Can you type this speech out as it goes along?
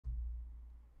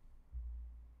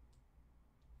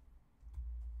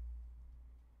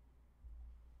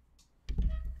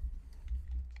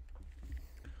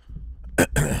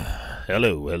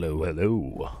Hello, hello,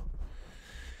 hello.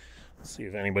 Let's see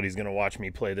if anybody's going to watch me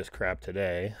play this crap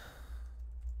today.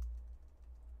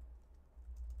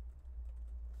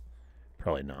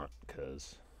 Probably not,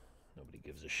 because nobody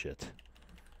gives a shit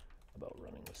about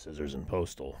running with scissors and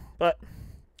postal. But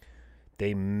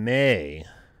they may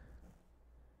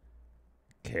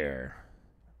care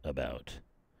about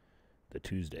the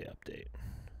Tuesday update.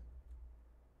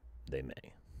 They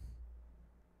may.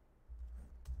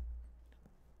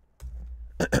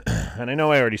 And I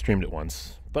know I already streamed it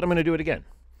once, but I'm going to do it again.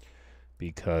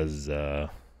 Because, there's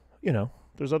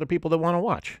other people that want to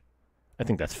watch. I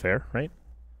think that's fair, right?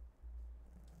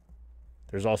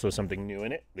 There's also something new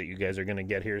in it that you guys are going to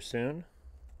get here soon.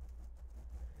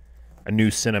 A new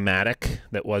cinematic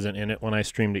that wasn't in it when I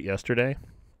streamed it yesterday.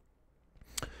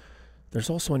 There's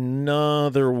also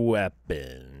another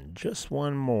weapon. Just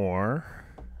one more.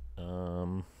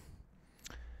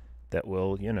 That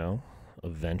will,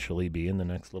 eventually be in the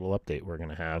next little update we're going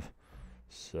to have.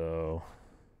 So,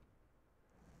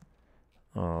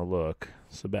 oh, look.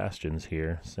 Sebastian's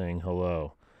here saying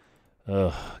hello.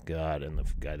 Oh, God, and the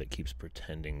guy that keeps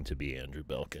pretending to be Andrew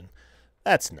Belkin.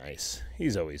 That's nice.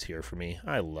 He's always here for me.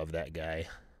 I love that guy.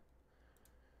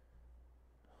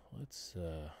 Let's,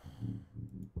 I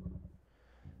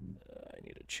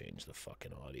need to change the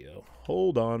fucking audio.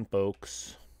 Hold on,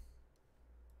 folks.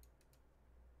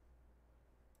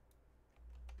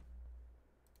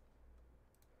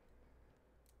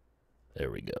 There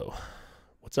we go.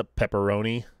 What's up,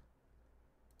 pepperoni?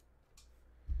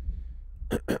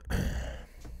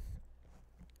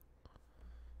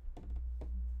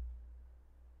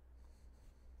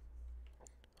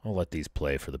 I'll let these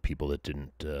play for the people that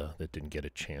didn't get a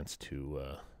chance to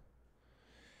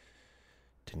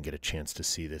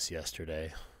see this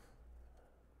yesterday.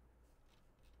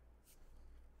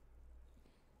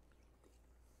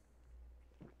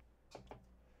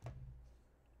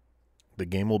 The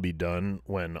game will be done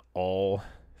when all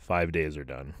 5 days are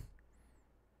done.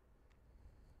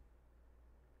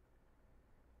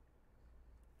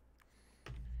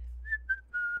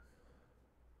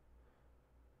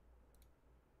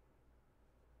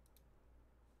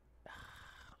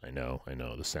 I know,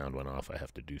 the sound went off. I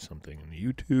have to do something in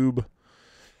YouTube.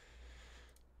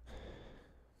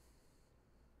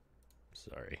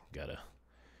 Sorry,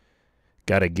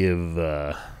 gotta give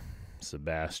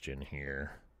Sebastian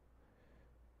here.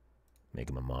 Make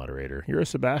him a moderator. You're a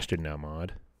Sebastian now,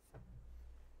 mod.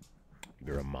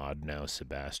 You're a mod now,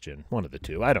 Sebastian. One of the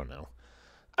two. I don't know.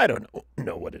 I don't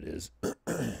know what it is.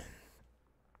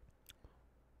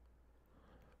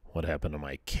 What happened to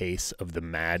my case of the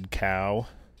mad cow?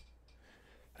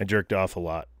 I jerked off a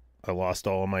lot. I lost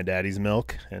all of my daddy's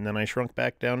milk, and then I shrunk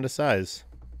back down to size.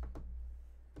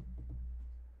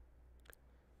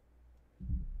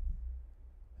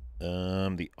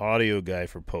 The audio guy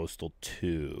for Postal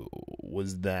 2.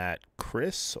 Was that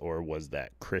Chris or was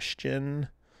that Christian?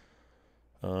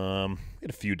 We had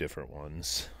a few different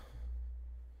ones.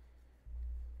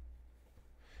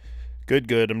 Good.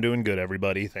 I'm doing good,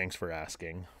 everybody. Thanks for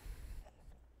asking.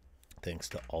 Thanks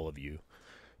to all of you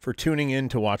for tuning in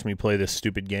to watch me play this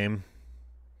stupid game.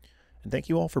 And thank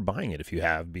you all for buying it if you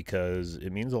have, because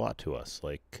it means a lot to us.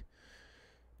 Like,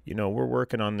 we're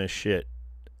working on this shit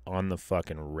on the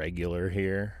fucking regular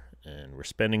here, and we're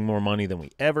spending more money than we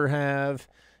ever have,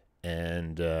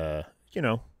 and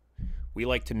we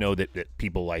like to know that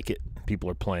people like it, people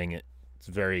are playing it. It's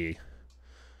very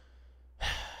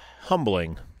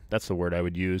humbling. That's the word I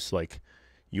would use. Like,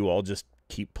 you all just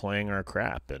keep playing our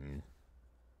crap, and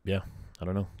yeah, I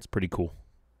don't know, it's pretty cool.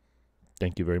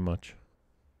 Thank you very much.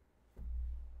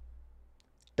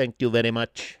 Thank you very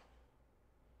much.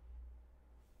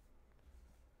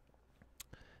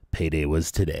 Payday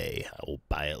was today. I will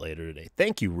buy it later today.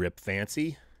 Thank you, Rip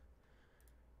Fancy.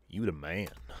 You the man.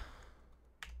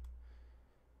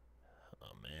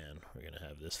 Oh, man. We're going to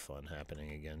have this fun happening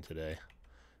again today.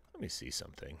 Let me see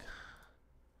something.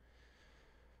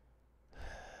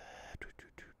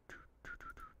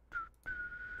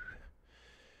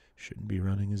 Shouldn't be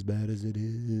running as bad as it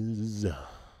is.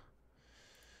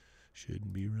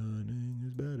 Shouldn't be running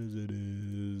as bad as it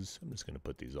is. I'm just going to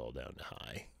put these all down to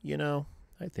high.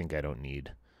 I think I don't need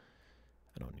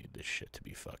this shit to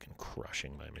be fucking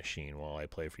crushing my machine while I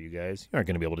play for you guys. You aren't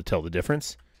going to be able to tell the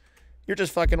difference. You're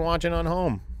just fucking watching on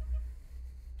home.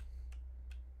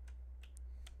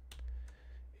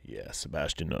 Yeah,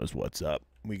 Sebastian knows what's up.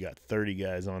 We got 30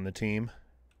 guys on the team.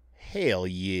 Hell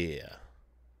yeah.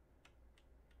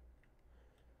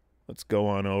 Let's go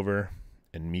on over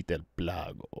and meet El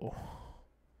Plago.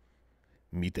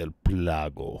 Meet El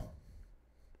Plago.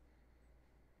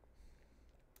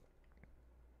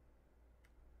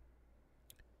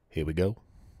 Here we go.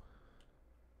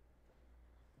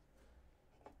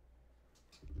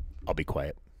 I'll be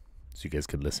quiet so you guys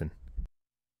can listen.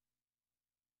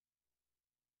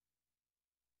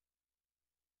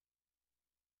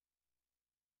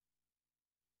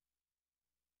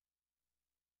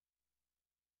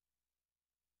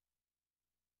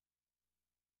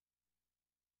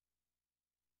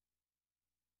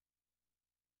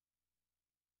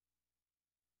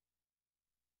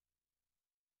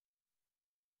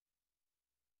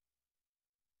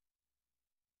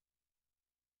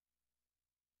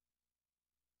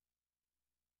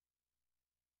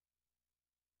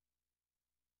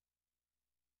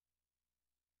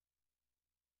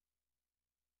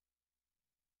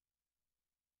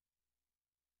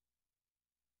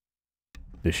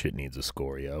 This shit needs a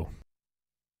score, yo.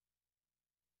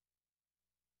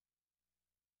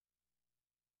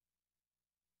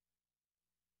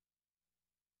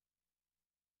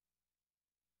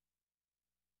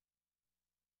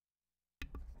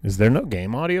 Is there no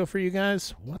game audio for you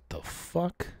guys? What the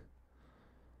fuck?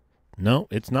 No,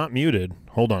 it's not muted.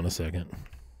 Hold on a second.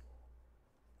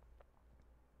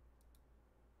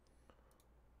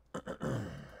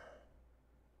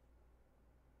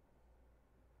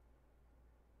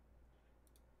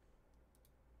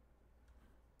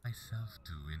 Myself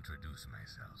to introduce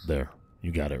myself. There,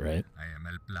 you got it right. I am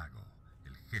El Plago,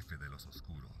 el jefe de los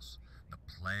oscuros, the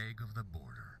plague of the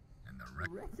border, and the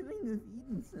reckoning of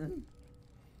Edenson.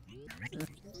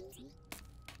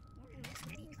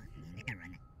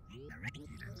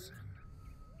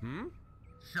 Edenson.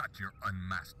 Shut your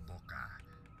unmasked boca.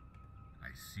 I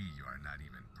see you are not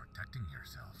even protecting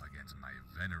yourself against my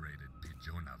venerated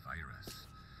Pigeona virus.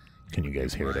 Can you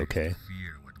guys hear it okay?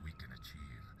 Fear what we can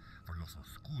achieve, for los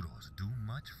oscuros do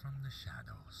much from the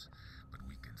shadows, but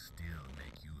we can still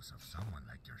make use of someone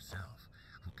like yourself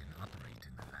who can operate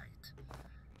in the light.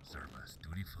 Serve us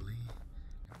dutifully,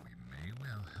 and we may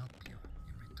well help you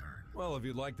in return. Well, if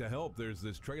you'd like to help, there's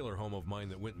this trailer home of mine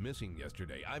that went missing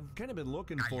yesterday. I've kind of been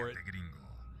looking for it. Gringo.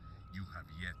 You have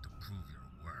yet to prove your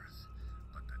worth,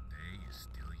 but the day is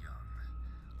still young.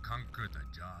 Conquer the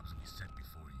jobs we set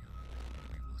before you, and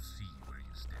we will see where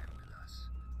you stand with us.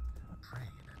 Pray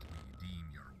that we deem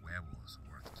your werewolves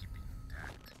worth keeping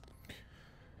intact.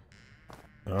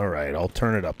 All right, I'll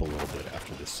turn it up a little bit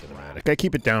after this cinematic. I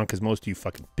keep it down because most of you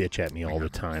fucking bitch at me all the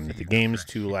time that the game's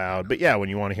too loud. But yeah, when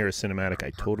you want to hear a cinematic,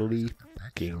 I totally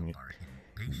fucking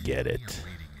get it.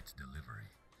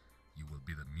 You will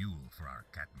be the mule for our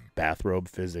catnip. Bathrobe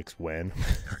physics when?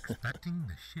 They're expecting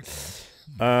the shipment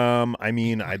here. I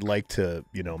mean, I'd like to,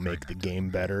 you know, make the game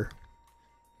better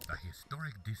The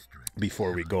historic district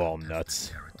before we go all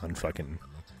nuts on fucking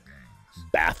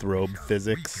bathrobe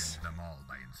physics. Weaken them all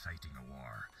by inciting a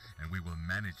war, and we will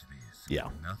manage these. Yeah.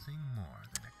 With nothing more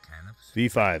than a can of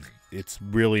V5, spaghetti. it's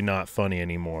really not funny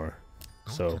anymore.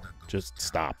 Go So to the ghost just town,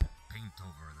 stop. Paint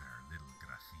over their little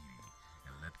graffiti,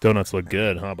 and let Donuts look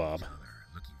good, huh, Bob? each other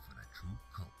looking for the true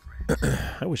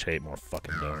culprit. I wish I ate more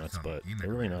fucking There are donuts, some but they're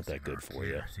really not immigrants that in good our for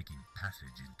you. care seeking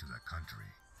passage into the country.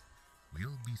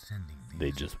 We'll be sending They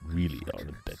these just really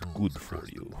unfortunate aren't that souls good for across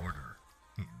the you. border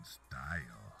in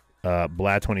style.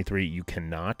 Blad23, you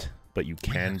cannot, but you We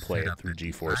can have play set it up through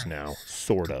the GeForce Now, device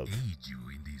sort to of. aid you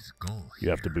in these goals You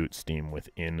have to here. boot Steam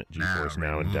within GeForce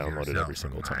Now and remove download it yourself every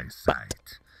single from my time. But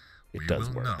sight. it We does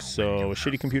will know work. when So you a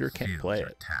shitty have computer can't fulfilled play your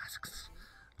it. tasks.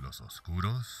 Los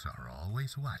oscuros are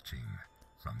always watching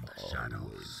from the shadows.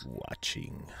 Always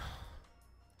watching.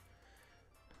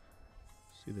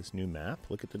 See this new map?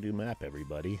 Look at the new map,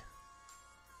 everybody.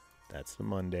 That's the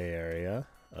Monday area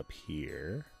up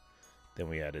here. Then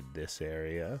we added this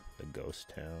area, the ghost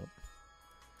town.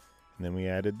 And then we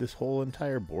added this whole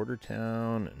entire border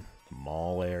town and the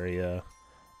mall area.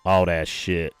 All that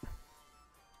shit.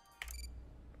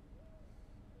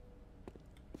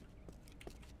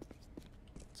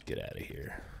 Let's get out of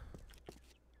here.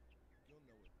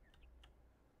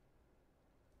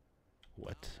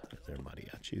 What? Are there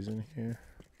mariachis in here?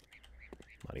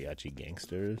 Mariachi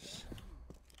gangsters?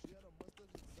 She had a mustache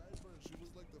and sideburns. She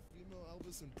was like the female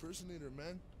Elvis impersonator,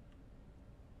 man.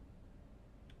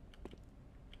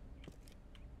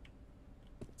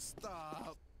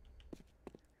 Stop.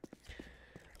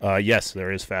 Yes,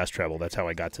 there is fast travel. That's how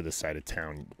I got to this side of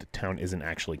town. The town isn't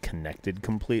actually connected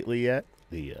completely yet.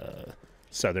 The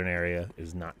southern area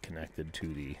is not connected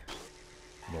to the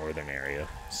northern area.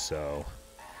 So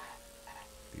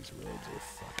these roads are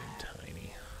fucking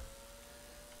tiny.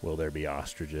 Will there be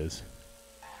ostriches?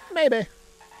 Maybe.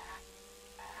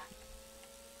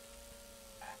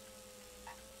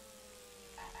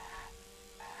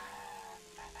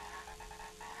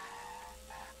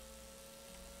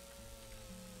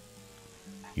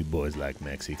 boys like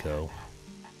Mexico.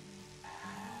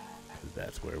 Because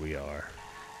that's where we are.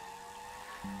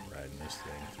 Riding this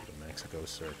thing through the Mexico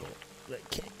circle. I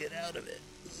can't get out of it.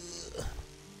 Ugh.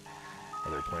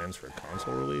 Are there plans for a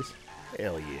console release?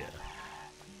 Hell yeah.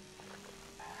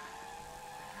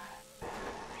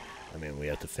 I mean, we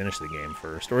have to finish the game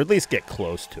first, or at least get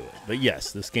close to it. But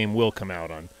yes, this game will come out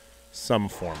on some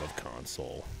form of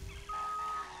console.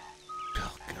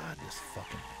 Oh, God, this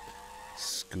fucking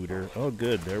scooter. Oh,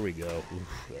 good, there we go.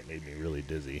 Oof, that made me really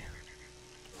dizzy.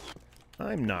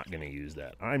 I'm not going to use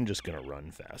that. I'm just going to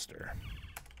run faster.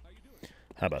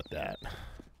 How about that?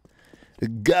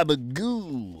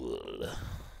 Gabagool.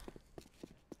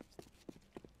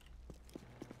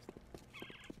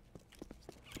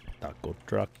 Taco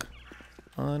truck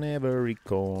on every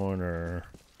corner.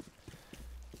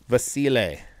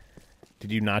 Vasile,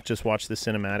 did you not just watch the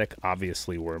cinematic?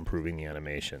 Obviously, we're improving the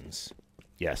animations.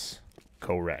 Yes,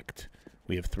 correct.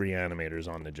 We have 3 animators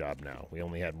on the job now. We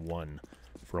only had 1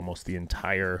 for almost the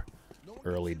entire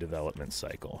early development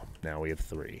cycle. Now we have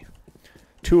 3.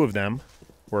 2 of them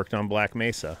worked on Black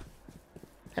Mesa,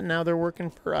 and now they're working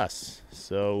for us.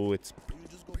 So it's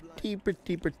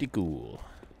pretty cool.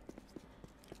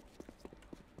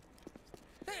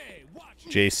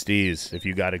 Jay Stees, if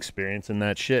you got experience in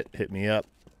that shit, hit me up.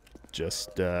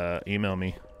 Just email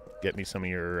me. Get me some of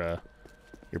your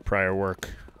prior work.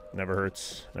 Never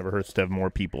hurts. Never hurts to have more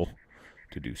people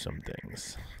to do some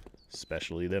things,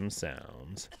 especially them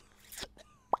sounds.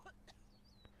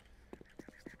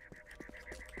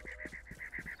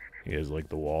 You guys like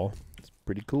the wall? It's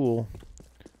pretty cool.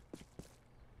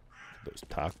 Those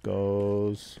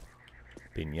tacos,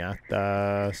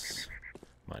 piñatas,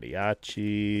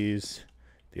 mariachis,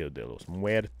 Dia de los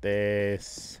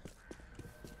Muertes.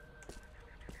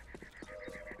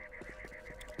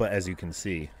 But as you can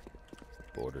see,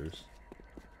 borders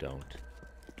don't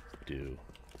do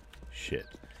shit.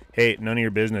 Hey, none of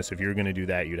your business. If you were going to do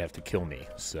that, you'd have to kill me.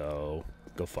 So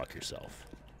go fuck yourself.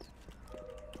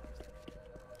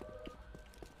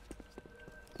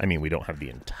 I mean, we don't have the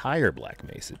entire Black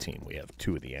Mesa team. We have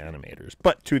 2 of the animators.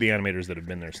 But 2 of the animators that have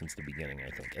been there since the beginning, I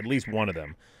think. At least one of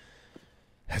them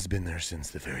has been there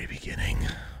since the very beginning.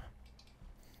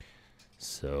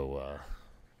 So,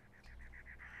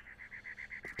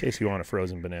 in case you want a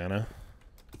frozen banana,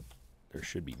 there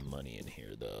should be money in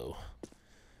here, though.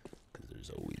 Because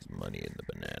there's always money in the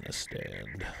banana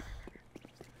stand.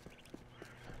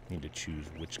 Need to choose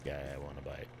which guy I want to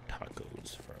buy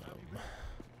tacos from.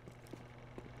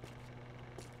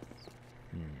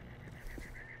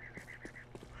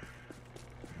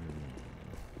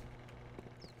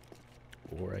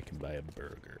 Or I can buy a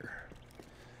burger.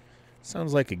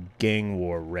 Sounds like a gang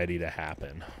war ready to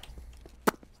happen.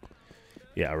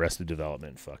 Yeah, Arrested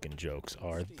Development fucking jokes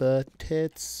are the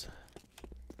tits.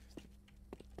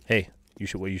 Hey,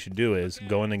 what you should do is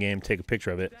go in the game, take a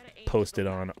picture of it, post it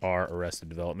on our Arrested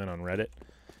Development on Reddit.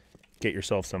 Get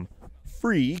yourself some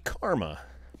free karma.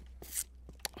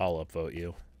 I'll upvote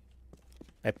you.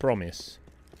 I promise.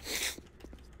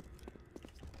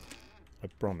 I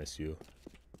promise you.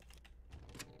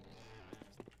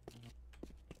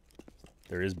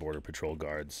 There is Border Patrol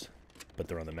guards, but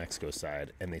they're on the Mexico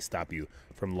side, and they stop you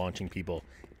from launching people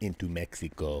into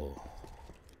Mexico.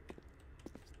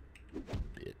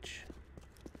 Bitch.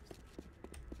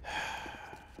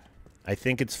 I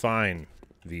think it's fine,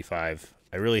 V5.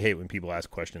 I really hate when people ask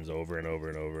questions over and over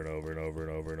and over and over and over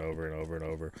and over and over and over and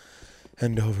over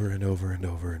and over and over and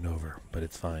over and over. But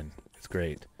it's fine. It's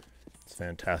great. It's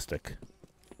fantastic.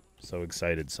 So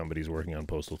excited somebody's working on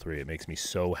Postal 3. It makes me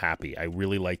so happy. I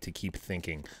really like to keep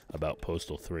thinking about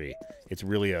Postal 3. It's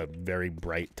really a very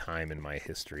bright time in my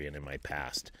history and in my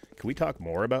past. Can we talk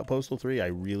more about Postal 3? I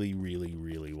really, really,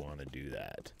 really want to do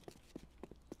that.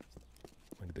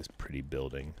 Look at this pretty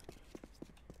building.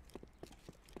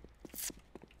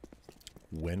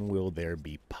 When will there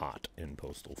be pot in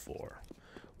Postal 4?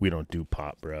 We don't do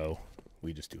pot, bro.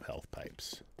 We just do health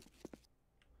pipes.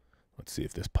 Let's see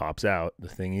if this pops out. The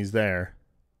thingy's there.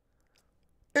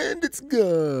 And it's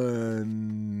gone.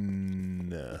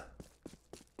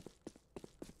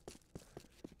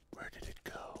 Where did it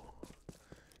go?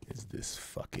 Is this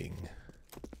fucking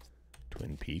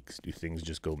Twin Peaks? Do things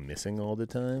just go missing all the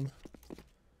time?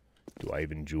 Do I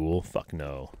even jewel? Fuck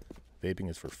no.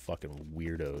 Vaping is for fucking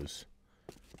weirdos.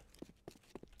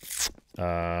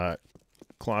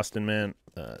 Closton, man.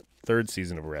 3rd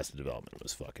season of Arrested Development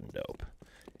was fucking dope.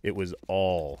 It was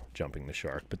all jumping the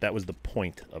shark, but that was the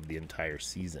point of the entire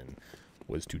season,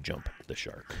 was to jump the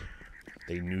shark.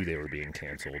 They knew they were being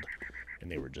canceled,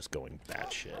 and they were just going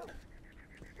batshit.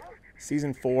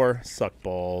 Season 4, suck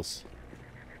balls.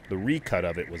 The recut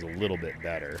of it was a little bit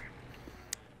better.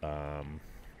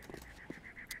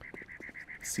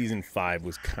 Season 5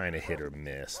 was kind of hit or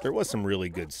miss. There was some really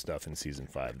good stuff in Season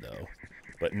 5, though.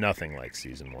 But nothing like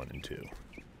Season 1 and 2.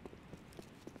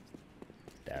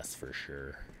 That's for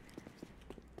sure.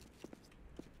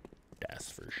 That's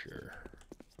for sure.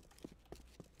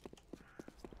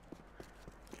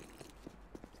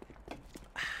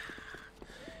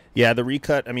 Yeah, the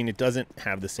recut, I mean, it doesn't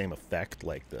have the same effect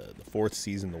like the fourth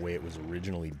season, the way it was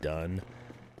originally done.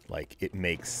 Like, it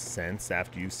makes sense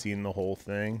after you've seen the whole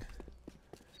thing.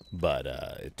 But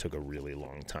it took a really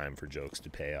long time for jokes to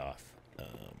pay off.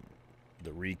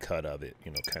 The recut of it,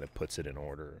 you know, kind of puts it in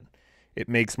order. It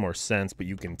makes more sense, but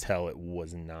you can tell it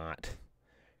was not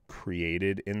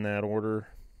created in that order.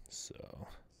 So...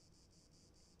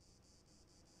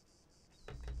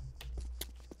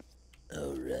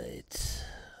 Alright.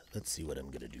 Let's see what I'm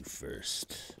going to do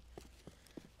first.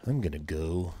 I'm going to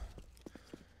go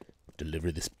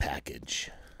deliver this package.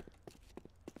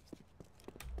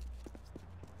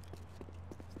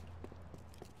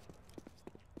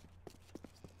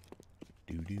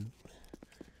 Doo-doo.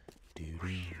 Doo-doo.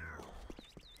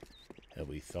 Have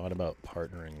we thought about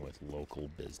partnering with local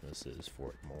businesses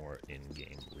for more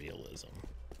in-game realism?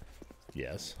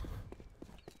 Yes.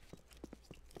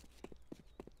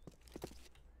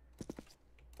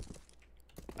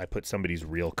 I put somebody's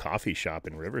real coffee shop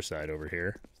in Riverside over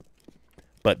here.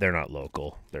 But they're not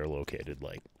local. They're located,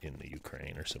 like, in the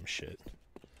Ukraine or some shit.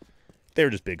 They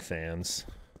were just big fans.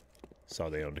 Saw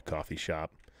they owned a coffee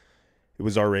shop. It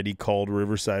was already called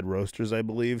Riverside Roasters, I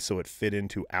believe, so it fit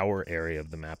into our area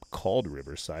of the map called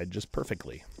Riverside just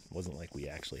perfectly. It wasn't like we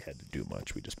actually had to do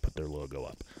much. We just put their logo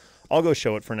up. I'll go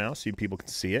show it for now so people can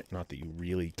see it. Not that you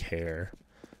really care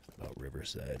about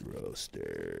Riverside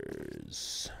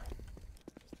Roasters.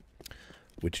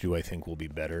 Which do I think will be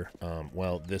better?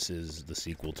 Well, this is the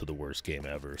sequel to the worst game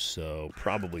ever, so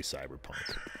probably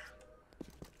Cyberpunk.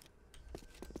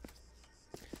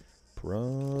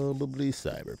 Probably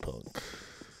Cyberpunk.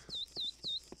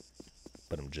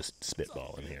 But I'm just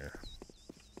spitballing here.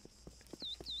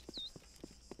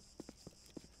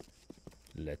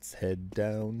 Let's head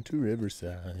down to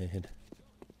Riverside.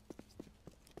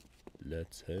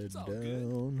 Let's head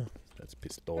down. That's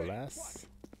Pistolas.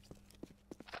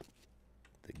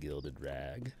 The Gilded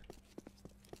Rag.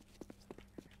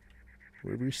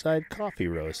 Riverside Coffee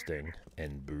Roasting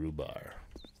and Brew Bar.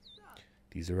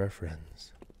 These are our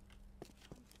friends.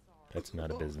 That's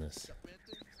not a business.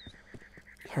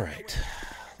 Alright.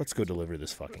 Let's go deliver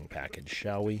this fucking package,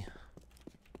 shall we?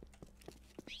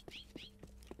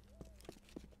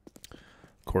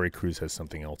 Corey Cruz has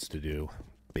something else to do.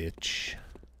 Bitch.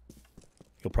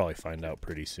 You'll probably find out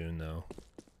pretty soon, though.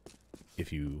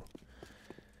 If you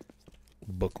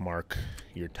bookmark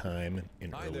your time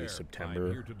in early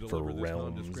September for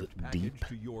Realms Deep.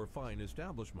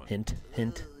 Hint,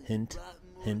 hint, hint,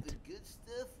 hint,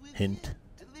 hint,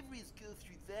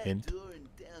 hint.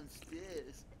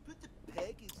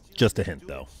 Just a hint,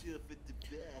 though.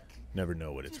 Never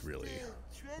know what it's really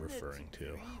referring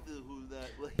to.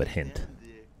 But hint.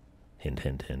 Hint,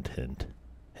 hint, hint, hint,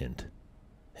 hint,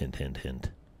 hint, hint,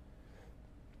 hint.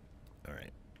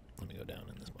 Alright, let me go down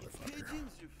in this motherfucker.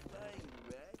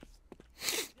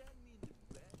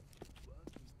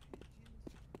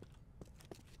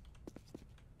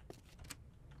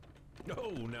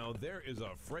 Oh, now there is a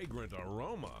fragrant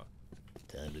aroma.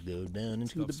 Time to go down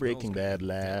into the Breaking Bad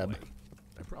lab.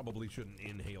 I probably shouldn't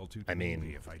inhale too I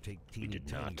mean, if I take we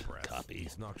did not copy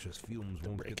These noxious fumes the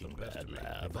won't get Breaking the best Bad of me.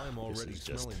 lab. If I'm already This is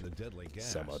just smelling the deadly gas,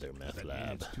 some other meth does that mean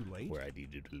lab it's too late? where I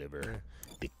need to deliver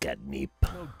the catnip.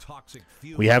 No toxic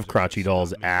fumes We have are gonna crotchy dolls,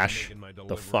 stop me from Ash. making my The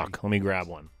delivery. fuck? Let me grab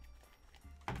one.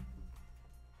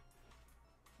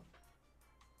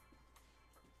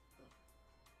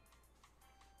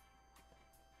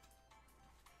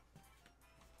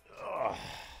 Ugh.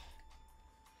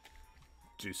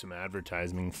 Do some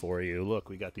advertising for you. Look,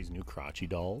 we got these new crotchy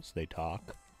dolls. They talk.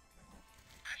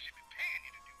 I should be paying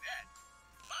you to do that.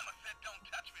 Mama said don't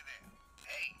touch me there.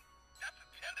 Hey, that's a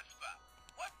tender spot.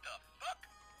 What the fuck?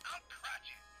 I'm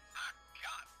crotchety. I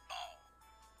got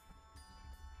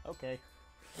balls. Okay.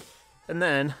 And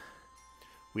then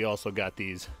we also got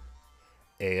these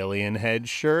alien head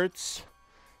shirts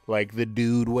like the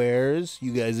dude wears.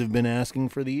 You guys have been asking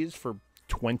for these for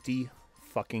 20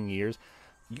 fucking years.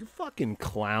 You fucking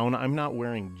clown. I'm not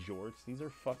wearing jorts. These are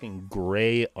fucking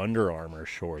gray Under Armour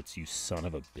shorts, you son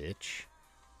of a bitch.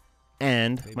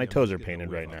 And Maybe my I'm toes just are getting painted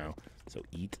a right whiff of now. So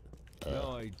eat.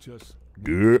 No, I just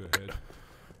Good. need to head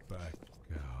back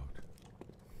out.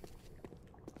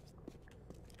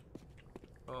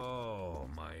 Oh,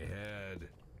 my head.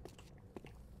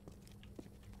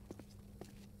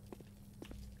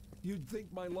 You'd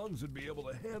think my lungs would be able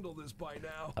to handle this by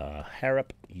now.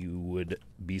 Harrop, you would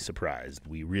be surprised.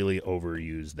 We really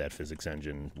overused that physics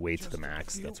engine way to the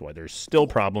max. That's why there's still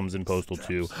problems in Postal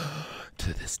 2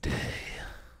 to this day.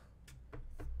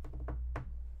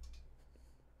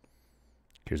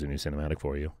 Here's a new cinematic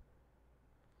for you.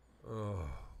 Oh,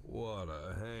 what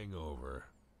a hangover.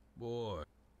 Boy.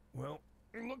 Well,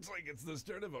 it looks like it's the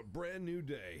start of a brand new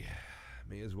day.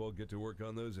 May as well get to work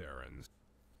on those errands.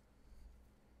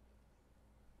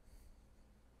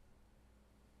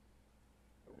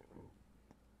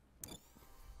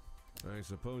 I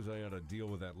suppose I ought to deal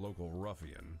with that local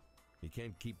ruffian. He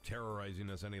can't keep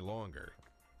terrorizing us any longer.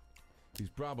 He's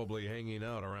probably hanging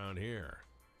out around here.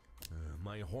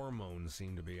 My hormones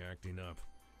seem to be acting up.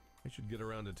 I should get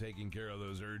around to taking care of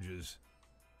those urges.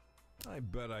 I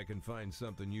bet I can find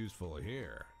something useful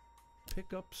here.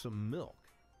 Pick up some milk.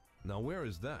 Now where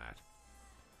is that?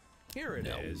 Here it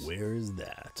is. Now where is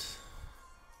that?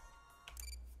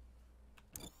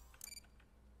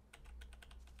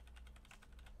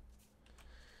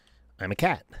 I'm a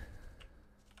cat.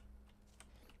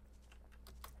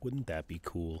 Wouldn't that be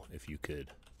cool if you could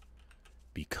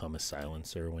become a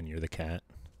silencer when you're the cat?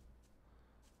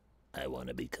 I want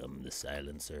to become the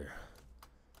silencer.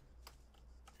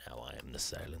 Now I am the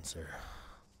silencer.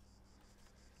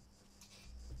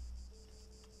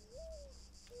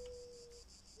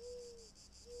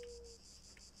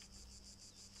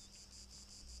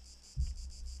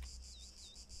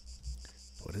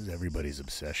 What is everybody's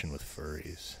obsession with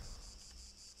furries?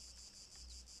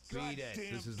 Beat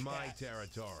it. This is my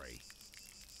territory.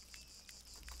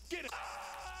 Get it.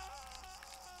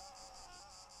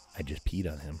 I just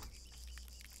peed on him.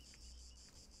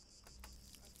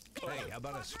 Hey, how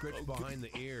about a scritch behind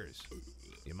the ears?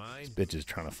 You mind? This bitch is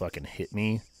trying to fucking hit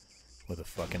me with a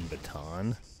fucking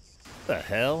baton. What the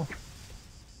hell?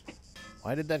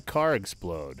 Why did that car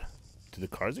explode? Do the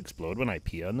cars explode when I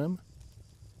pee on them?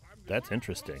 That's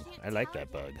interesting. I like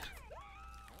that bug.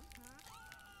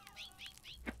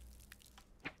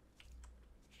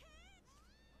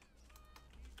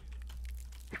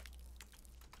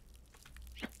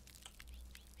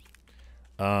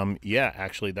 Yeah,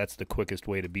 actually, that's the quickest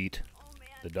way to beat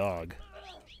the dog.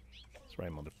 That's right,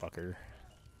 motherfucker.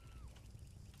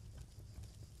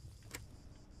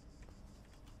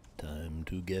 Time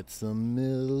to get some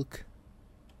milk.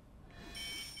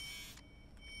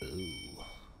 Oh.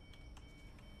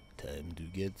 Time to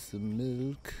get some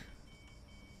milk.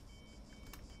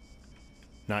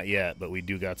 Not yet, but we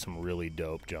do got some really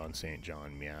dope John St.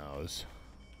 John meows.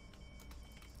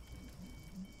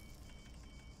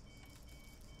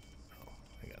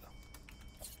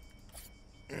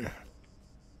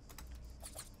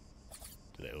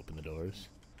 Did I open the doors?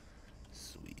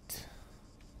 Sweet.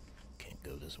 Can't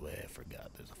go this way. I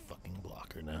forgot there's a fucking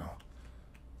blocker now.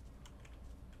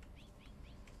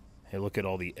 Hey, look at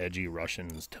all the edgy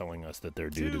Russians telling us that their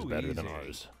dude is better than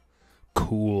ours.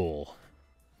 Cool.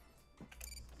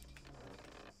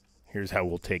 Here's how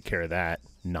we'll take care of that.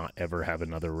 Not ever have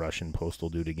another Russian postal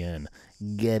dude again.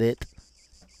 Get it?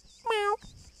 Meow.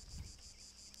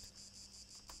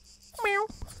 Meow.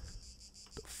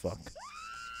 The fuck?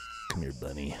 Come here,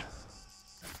 bunny.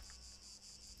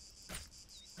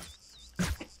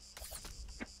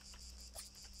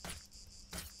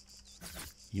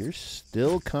 You're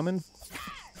still coming?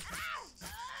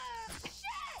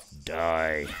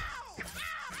 Die.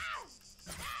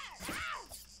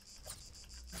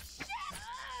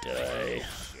 Die.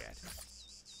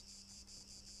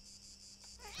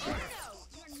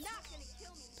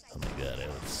 Oh my god,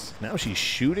 now she's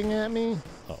shooting at me?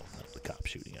 Oh, not the cop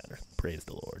shooting at her. Praise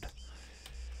the Lord.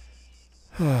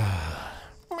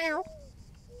 Meow.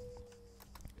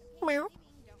 Meow. Don't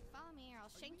follow me or I'll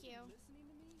shank you.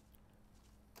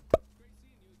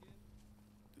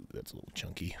 Ooh, that's a little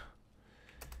chunky.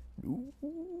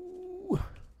 Ooh.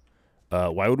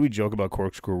 Why would we joke about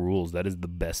Corkscrew Rules? That is the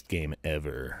best game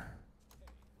ever.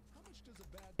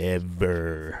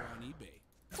 Ever.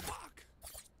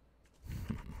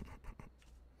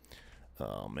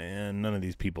 Oh man, none of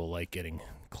these people like getting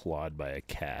clawed by a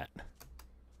cat.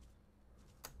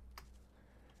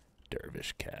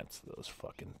 Dervish cats, those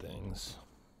fucking things.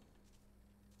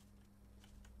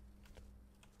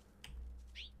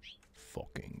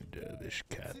 Fucking dervish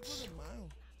cats. Well,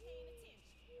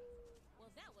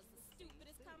 that was the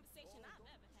stupidest conversation I've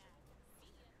ever had.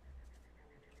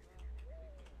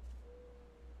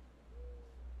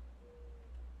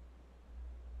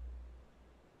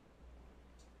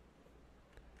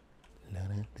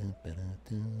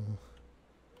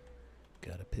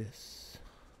 Gotta piss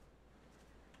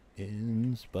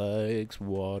in Spike's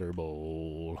water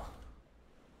bowl.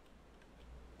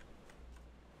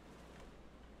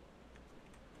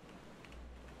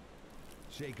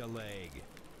 shake a leg.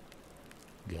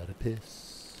 Gotta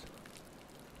piss.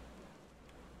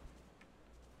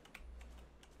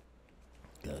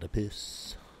 Gotta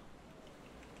piss.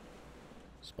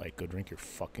 Spike, go drink your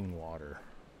fucking water.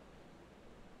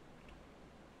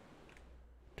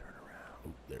 Turn around.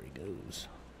 Oh, there he goes.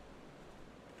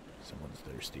 Someone's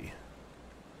thirsty.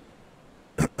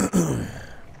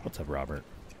 What's up, Robert?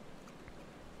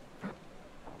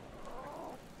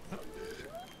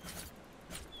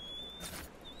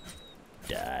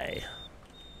 Die.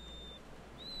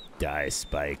 Die,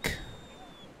 Spike.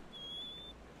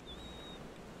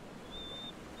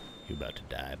 You about to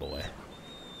die, boy.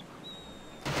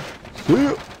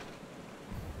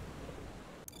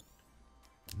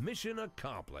 Mission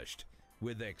accomplished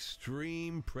with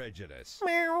extreme prejudice.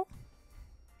 Meow.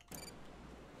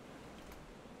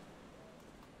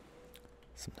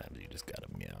 Sometimes you just gotta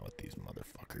meow at these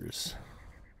motherfuckers.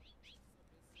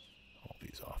 All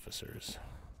these officers.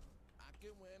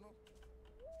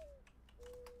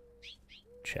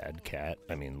 Chad Cat.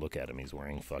 I mean, look at him. He's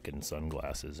wearing fucking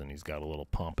sunglasses and he's got a little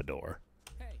pompadour.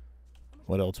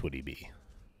 What else would he be?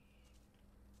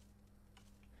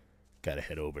 Gotta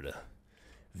head over to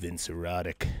Vince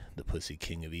Erotic, the Pussy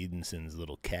King of Edenson's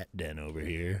little cat den over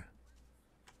here.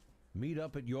 Meet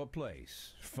up at your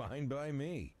place. Fine by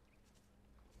me.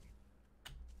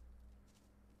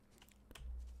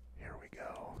 Here we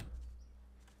go.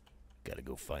 Gotta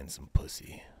go find some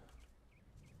pussy.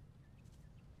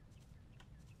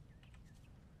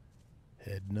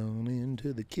 Heading on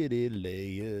into the kitty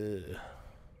layer.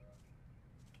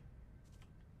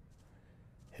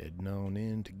 Heading on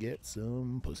in to get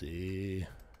some pussy.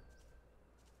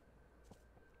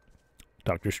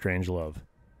 Dr. Strangelove.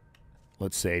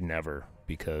 Let's say never,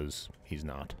 because he's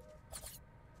not.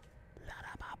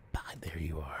 There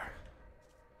you are.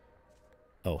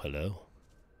 Oh, hello.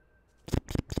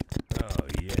 Oh,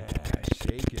 yeah.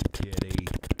 Shake it, kitty.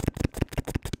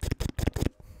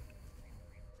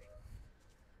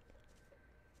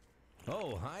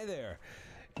 Oh, hi there.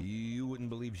 You wouldn't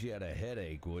believe she had a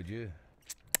headache, would you?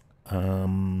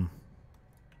 Now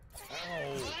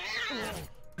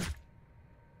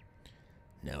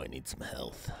I need some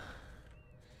health.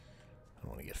 I don't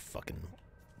want to get fucking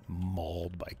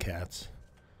mauled by cats.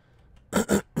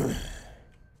 That's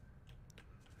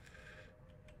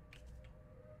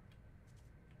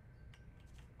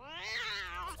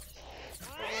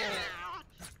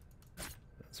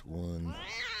one.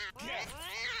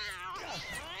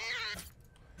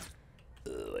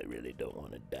 Oh, I really don't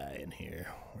want to die in here.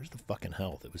 Where's the fucking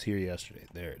health? It was here yesterday.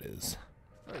 There it is.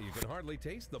 Oh, you can hardly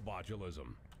taste the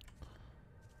botulism.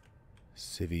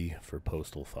 Civvy for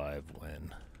Postal 5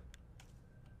 when?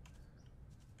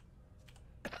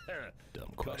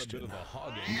 Dumb question. Got a bit of a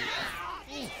hogging.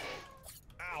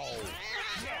 Ow!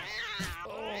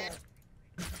 Oh.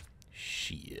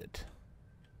 Shit.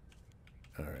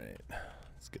 Alright.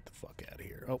 Let's get the fuck out of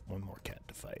here. Oh, one more cat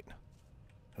to fight.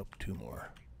 Oh, two more.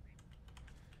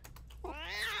 Ow!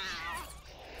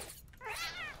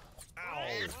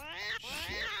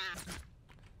 Shit.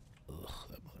 Ugh,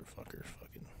 that motherfucker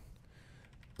fucking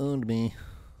owned me.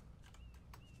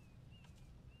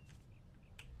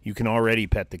 You can already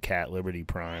pet the cat, Liberty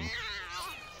Prime.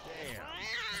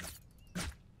 Damn.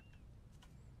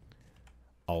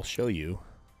 I'll show you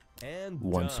And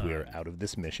once done. we're out of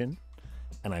this mission,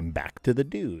 and I'm back to the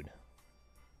dude.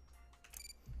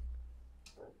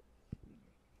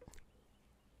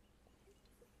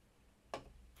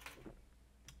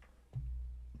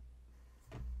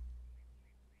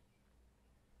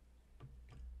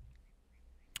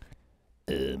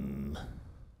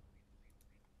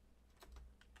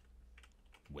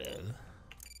 Well,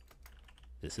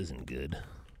 this isn't good.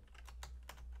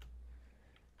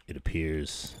 It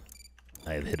appears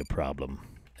I have hit a problem,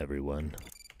 everyone.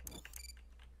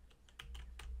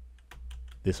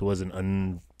 This was an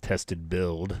untested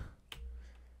build,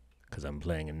 because I'm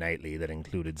playing a nightly that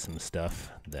included some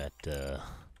stuff that,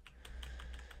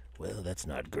 well, that's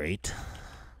not great.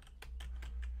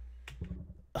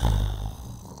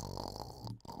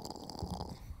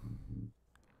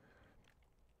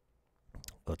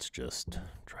 Let's just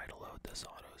try to load this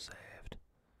autosaved.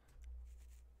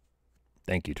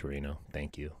 Thank you, Torino.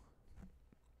 Thank you.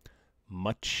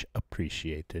 Much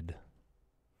appreciated.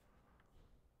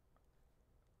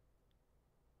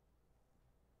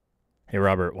 Hey,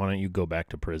 Robert, why don't you go back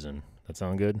to prison? That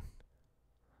sound good?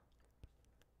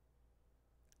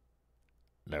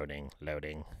 Loading,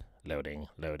 loading, loading,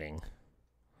 loading.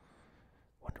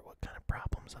 Wonder what kind of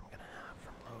problems I'm gonna have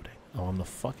from loading. Oh, I'm the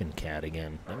fucking cat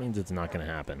again. That means it's not gonna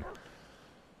happen.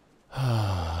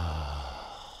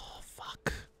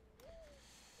 Fuck.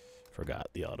 Forgot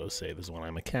the autosave is when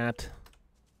I'm a cat.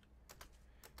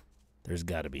 There's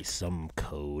got to be some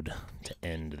code to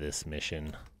end this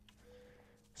mission.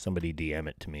 Somebody DM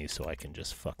it to me so I can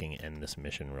just fucking end this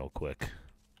mission real quick.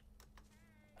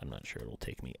 I'm not sure it'll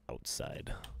take me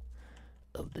outside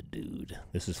of the dude.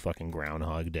 This is fucking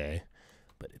Groundhog Day,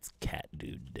 but it's Cat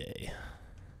Dude Day.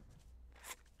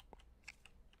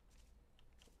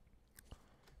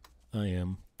 I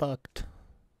am fucked.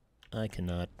 I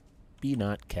cannot be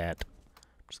not cat.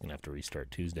 I'm just gonna have to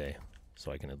restart Tuesday so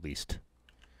I can at least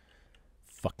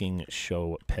fucking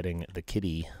show petting the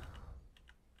kitty.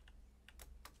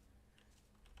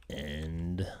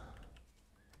 And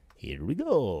here we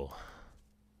go.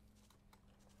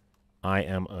 I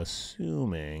am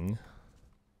assuming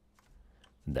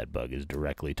that bug is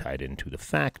directly tied into the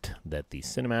fact that the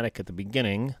cinematic at the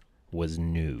beginning was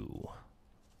new.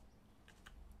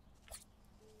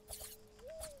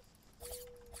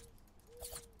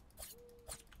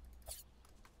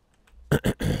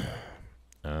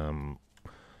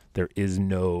 There is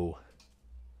no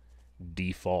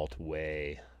default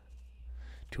way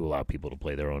to allow people to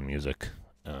play their own music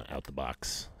out the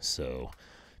box. So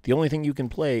the only thing you can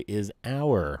play is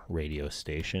our radio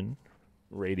station,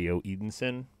 Radio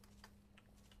Edenson.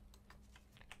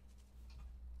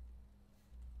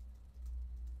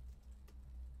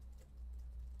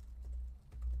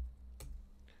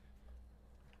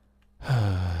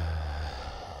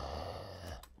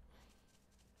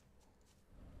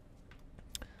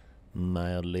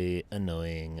 Mildly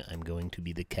annoying. I'm going to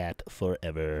be the cat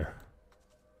forever.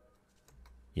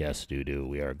 Yes, Doo-Doo,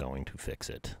 we are going to fix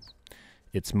it.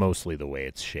 It's mostly the way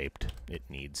it's shaped. It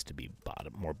needs to be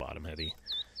more bottom heavy.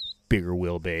 Bigger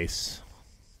wheelbase.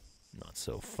 Not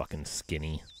so fucking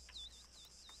skinny.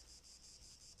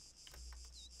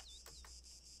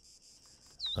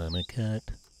 I'm a cat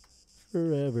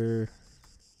forever.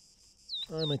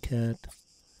 I'm a cat.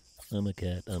 I'm a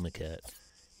cat. I'm a cat.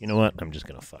 You know what? I'm just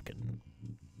gonna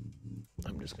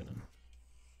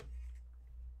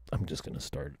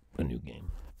start a new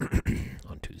game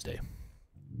on Tuesday.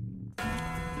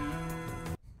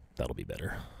 That'll be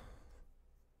better.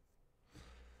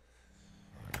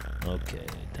 Okay,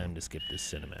 time to skip this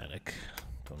cinematic.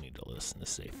 Don't need to listen to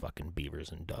say fucking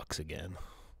beavers and ducks again.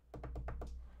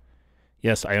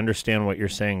 Yes, I understand what you're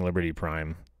saying, Liberty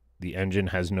Prime. The engine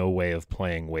has no way of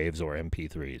playing waves or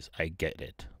MP3s. I get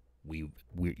it.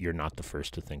 You're not the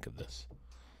first to think of this.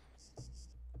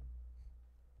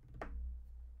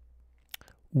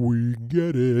 We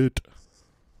get it.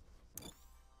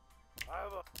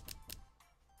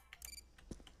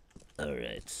 All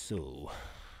right, so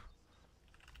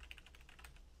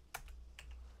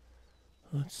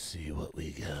let's see what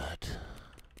we got.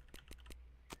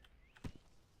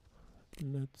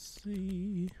 Let's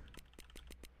see.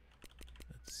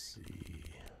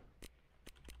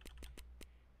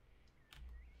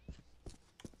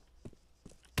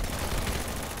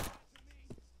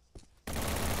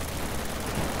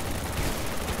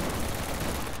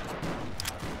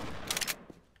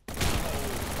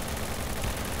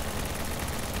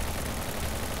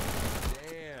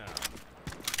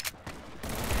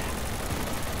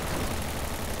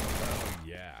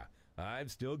 I've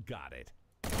still got it.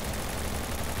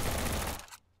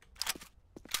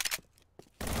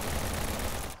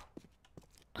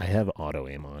 I have auto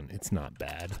aim on. It's not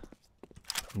bad.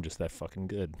 I'm just that fucking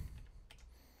good.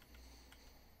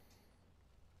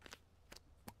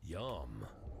 Yum.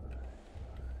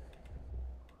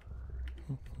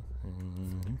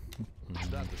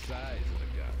 It's not the size of the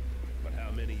gun, but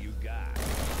how many you got?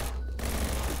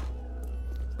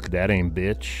 That ain't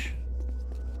bitch.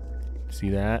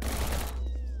 See that?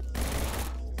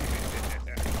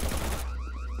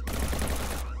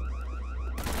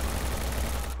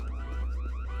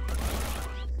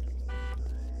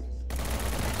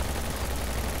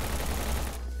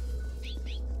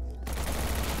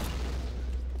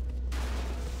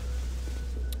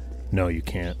 No, you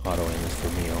can't. Auto aim is for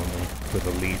me only. For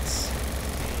the elites.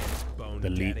 The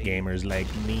elite gamers like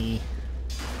me.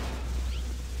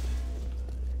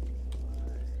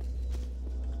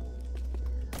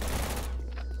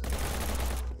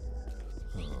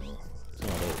 Oh, it's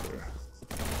not over.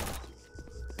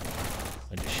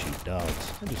 I just shoot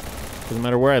dogs. Doesn't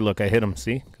matter where I look, I hit them,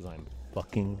 see? Because I'm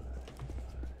fucking...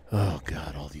 Oh,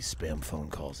 God, all these spam phone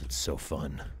calls. It's so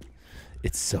fun.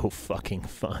 It's so fucking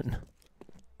fun.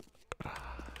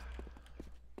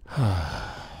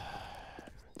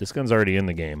 This gun's already in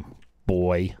the game,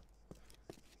 boy. You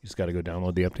just got to go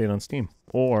download the update on Steam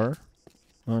or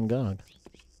on GOG.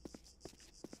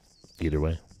 Either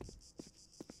way.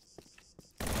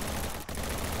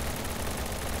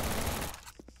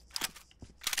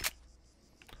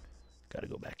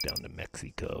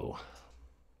 Mexico.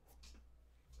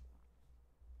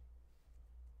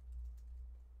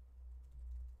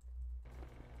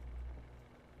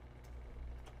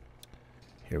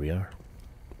 Here we are,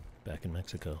 back in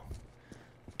Mexico.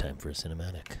 Time for a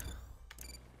cinematic.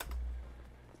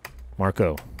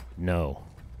 Marco, no.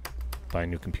 Buy a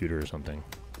new computer or something.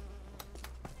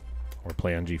 Or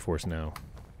play on GeForce Now.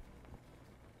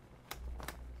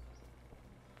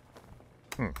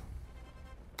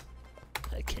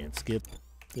 I can't skip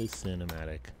the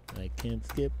cinematic. I can't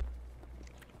skip.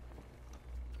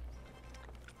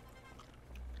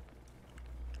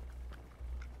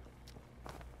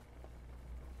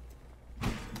 I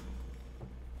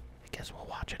guess we'll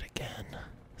watch it again.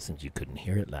 Since you couldn't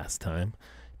hear it last time,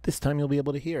 this time you'll be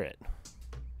able to hear it.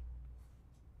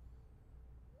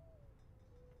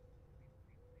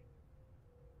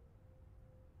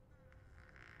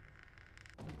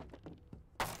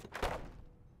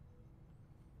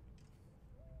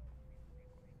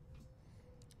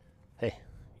 Hey,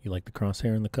 you like the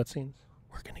crosshair in the cutscenes?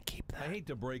 We're gonna keep that. I hate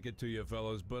to break it to you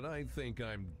fellas, but I think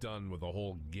I'm done with the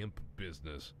whole GIMP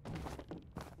business.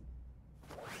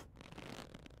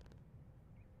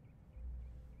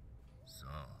 So,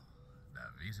 the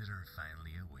visitor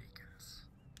finally awakens.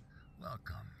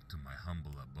 Welcome to my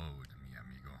humble abode, mi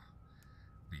amigo.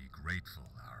 Be grateful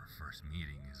our first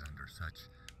meeting is under such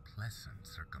pleasant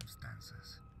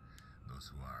circumstances.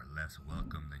 Those who are less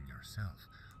welcome than yourself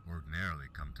ordinarily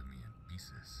come to me in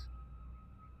pieces.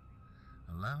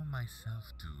 Allow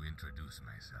myself to introduce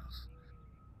myself.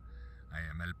 I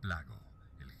am El Plago,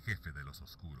 el jefe de los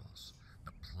oscuros,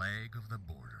 the plague of the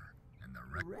border, and the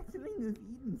Wrestling of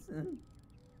Edenson.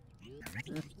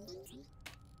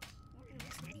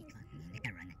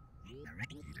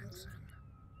 Edenson.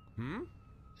 Hmm?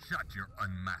 Shut your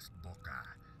unmasked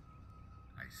boca.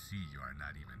 I see you are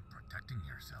not even protecting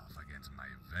yourself against my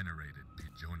venerated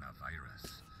Pijona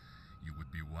virus. You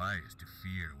would be wise to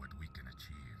fear what we can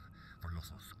achieve, for los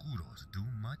oscuros do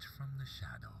much from the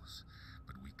shadows,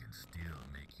 but we can still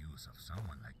make use of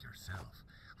someone like yourself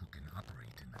who can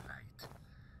operate in the light.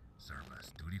 Serve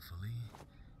us dutifully,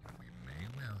 and we may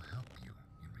well help you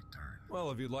in return.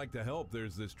 Well, if you'd like to help,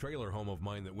 there's this trailer home of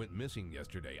mine that went missing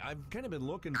yesterday. I've kind of been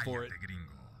looking for it. Cállate,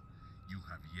 gringo. You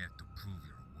have yet to prove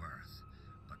your worth,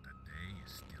 but the day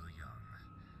is still young.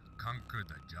 Conquer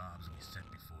the jobs we set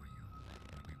before you,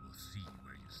 and we will see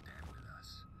where you stand with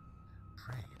us.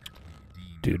 Pray that we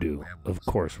deem Doo-doo. Of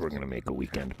course we're going to make a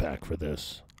weekend pack for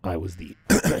this. I was the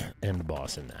end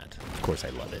boss in that. Of course I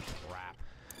love it.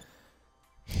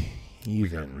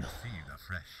 Even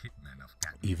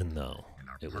though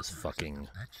it was fucking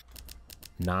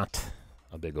not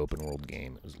a big open world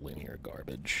game, it was linear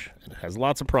garbage. And it has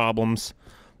lots of problems,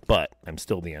 but I'm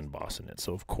still the end boss in it,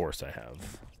 so of course I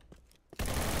have...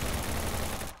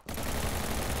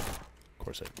 Of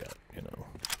course I've got, you know...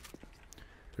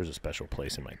 There's a special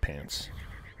place in my pants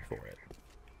for it.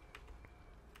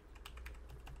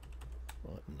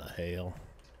 What in the hell?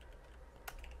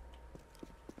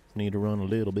 Need to run a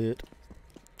little bit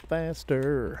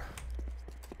faster.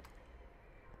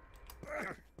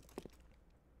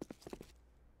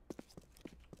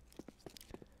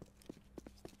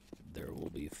 There will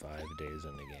be 5 days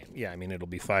in the game. Yeah, I mean, it'll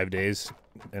be 5 days,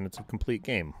 and it's a complete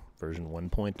game. Version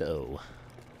 1.0.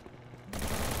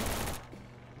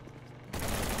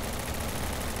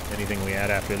 Anything we add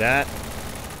after that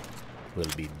will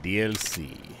be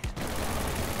DLC.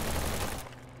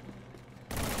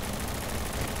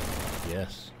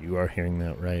 Yes, you are hearing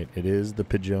that right. It is the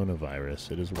Pijona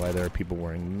virus. It is why there are people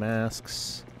wearing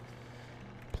masks.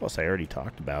 Plus, I already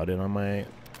talked about it on my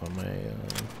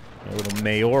little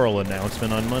mayoral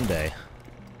announcement on Monday.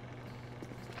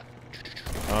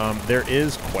 There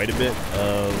is quite a bit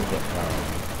of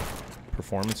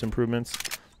performance improvements,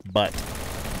 but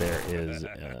there is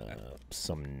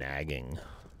some nagging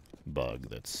bug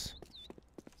that's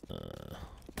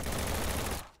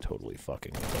totally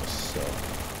fucking with us. So,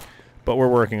 but we're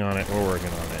working on it. We're working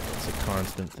on it. It's a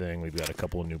constant thing. We've got a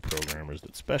couple of new programmers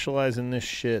that specialize in this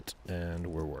shit, and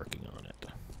we're working on it.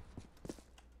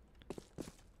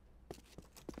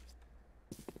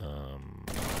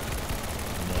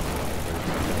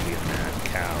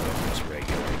 Cow in this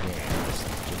regular game.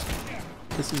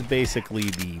 This is basically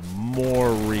the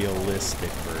more realistic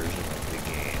version of the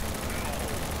game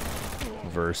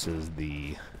versus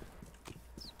the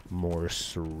more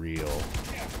surreal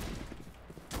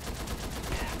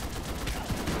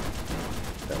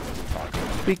that was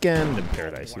Apocalypse Weekend and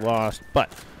Paradise Lost. But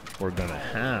we're gonna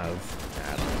have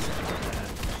add-ons like that.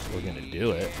 We're gonna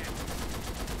do it.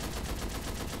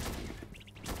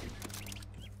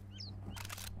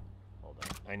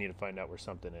 I need to find out where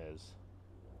something is.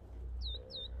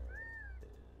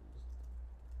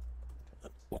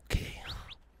 Okay.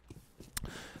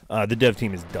 The dev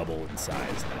team is double in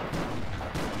size now.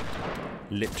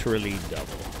 Literally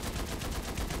double.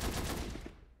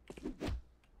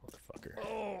 Motherfucker.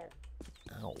 Oh.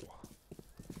 Ow.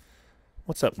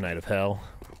 What's up, Knight of Hell?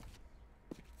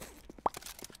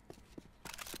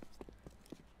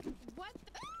 What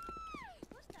the?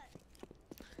 What the?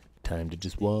 Time to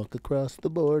just walk across the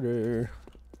border.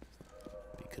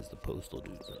 Because the postal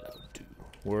dude's allowed to.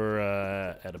 We're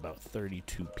at about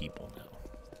 32 people now.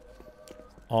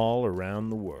 All around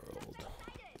the world.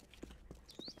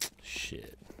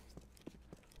 Shit.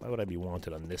 Why would I be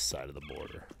wanted on this side of the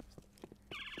border?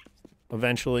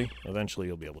 Eventually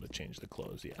you'll be able to change the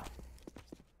clothes, yeah.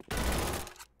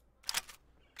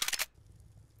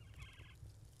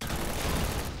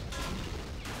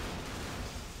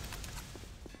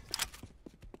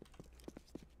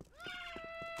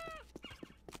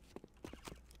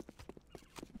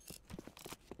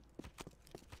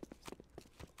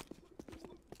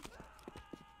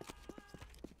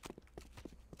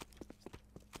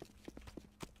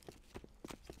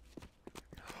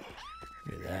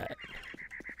 Look at that.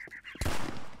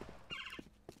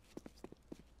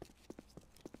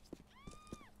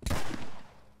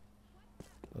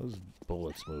 Those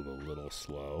bullets move a little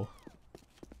slow.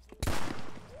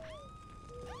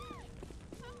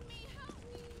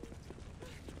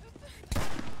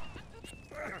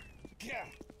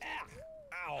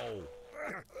 Ow!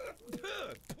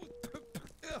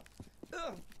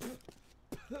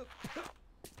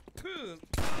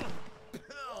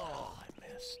 Oh, I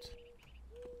missed.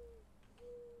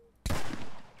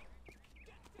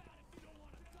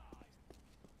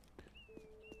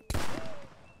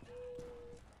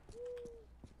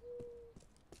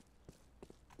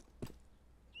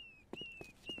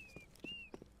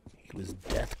 He was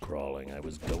death crawling. I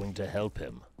was going to help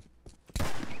him.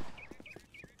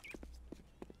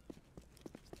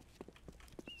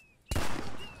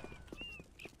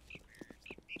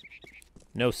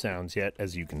 No sounds yet,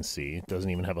 as you can see. It doesn't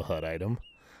even have a HUD item.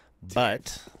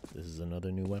 But this is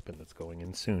another new weapon that's going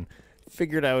in soon.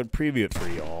 Figured I would preview it for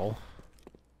y'all.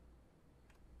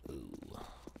 Ooh.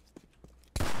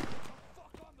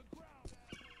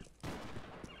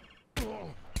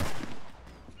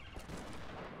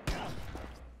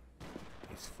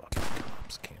 These fucking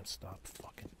cops can't stop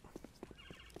fucking.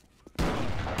 Good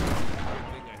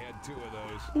thing I had 2 of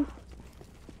those.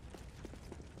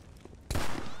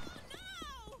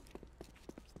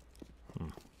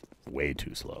 Way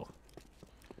too slow.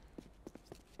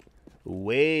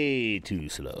 Way too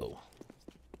slow.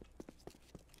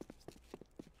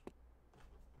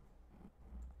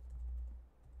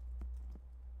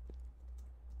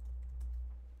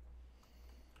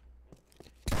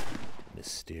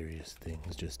 Mysterious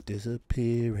things just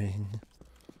disappearing.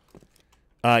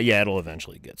 Yeah, it'll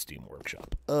eventually get Steam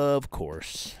Workshop. Of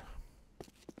course.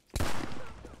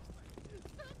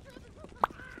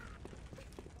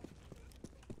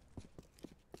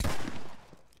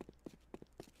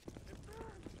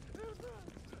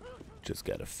 Just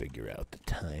gotta figure out the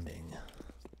timing.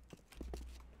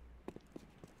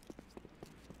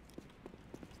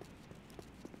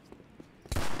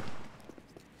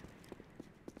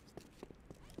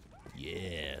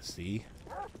 Yeah, see?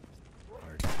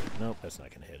 Hard to get. Nope, that's not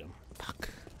gonna hit him. Fuck.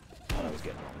 Thought I was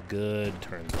getting all good.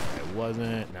 Turns out I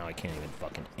wasn't. Now I can't even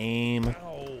fucking aim.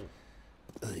 Ow!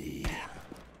 Ugh.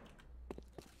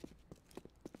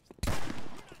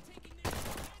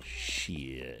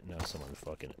 Shit. Now someone's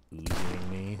fucking oozing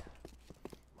me.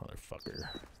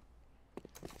 Motherfucker.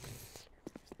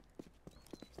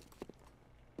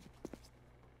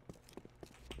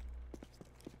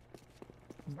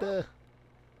 Duh.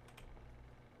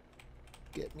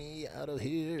 Get me out of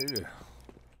here. Get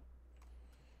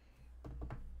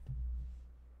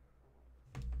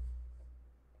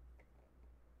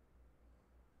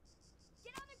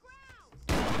on the ground!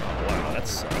 Oh, wow, that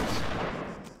sucks.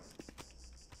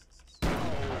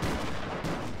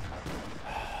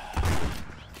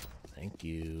 Thank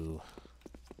you.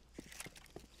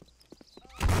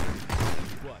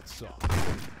 What soft?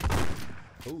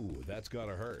 Ooh, that's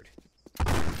gotta hurt.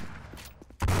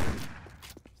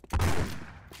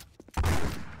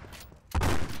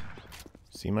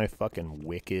 See my fucking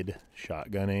wicked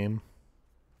shotgun aim?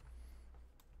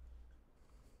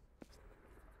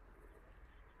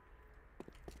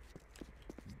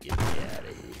 Get me out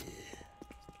of here.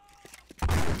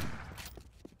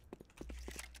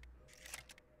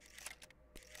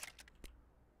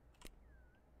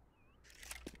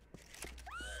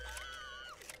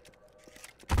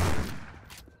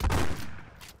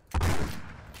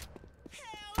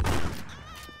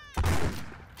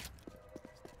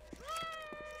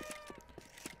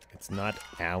 It's not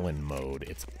Allen mode.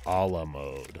 It's Allah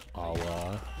mode.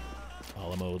 Allah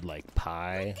mode like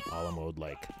pie. Allah mode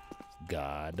like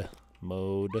God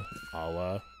mode.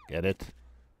 Allah. Get it?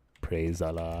 Praise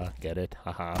Allah. Get it?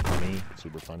 Haha. Funny.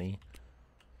 Super funny.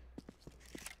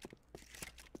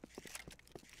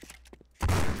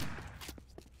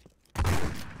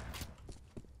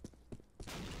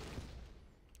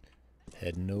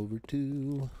 Heading over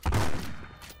to...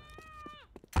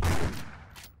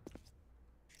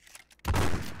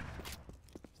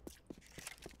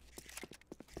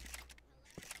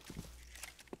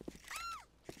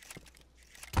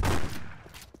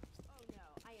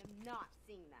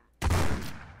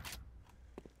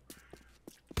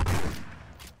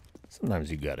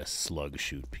 Sometimes you gotta slug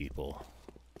shoot people.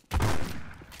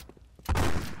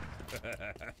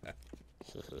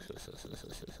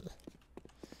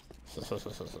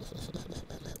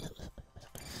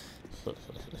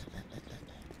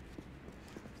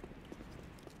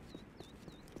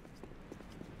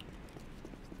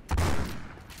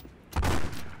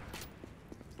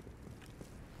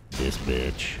 This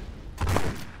bitch.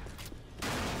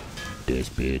 This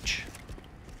bitch.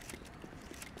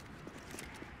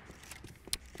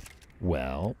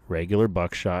 Well, regular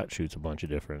buckshot shoots a bunch of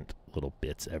different little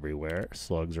bits everywhere.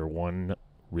 Slugs are one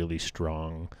really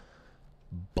strong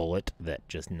bullet that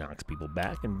just knocks people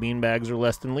back, and beanbags are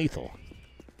less than lethal.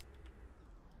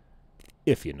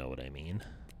 If you know what I mean.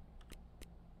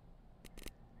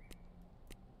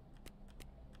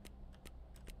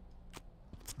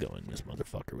 Let's go in this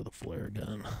motherfucker with a flare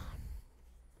gun.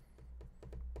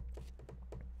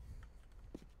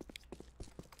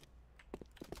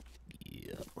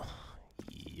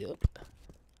 Yep.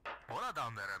 Hola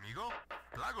down there, amigo.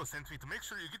 Plago sent me to make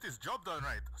sure you get this job done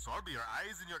right, so I'll be your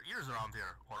eyes and your ears around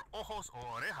here, or ojos o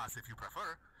orejas if you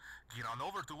prefer. Get on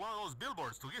over to one of those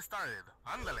billboards to get started.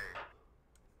 Ándale.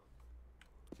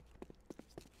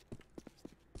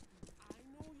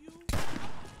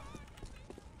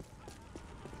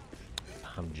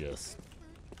 I'm just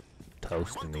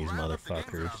toasting these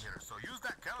motherfuckers.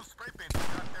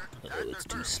 Oh, it's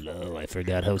too slow. I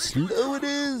forgot how slow it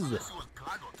is.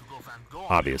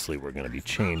 Obviously, we're going to be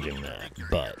changing that,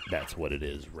 but that's what it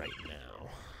is right now.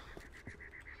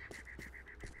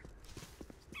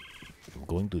 I'm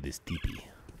going to this teepee.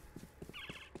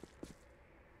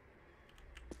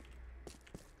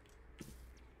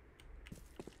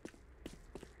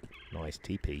 Nice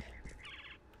teepee.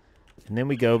 And then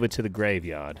we go over to the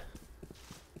graveyard.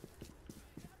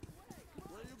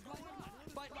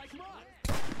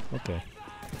 Okay.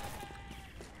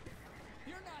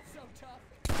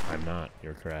 I'm not.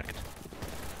 You're correct.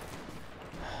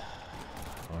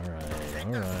 Alright,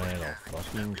 alright. I'll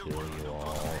fucking kill you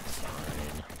all.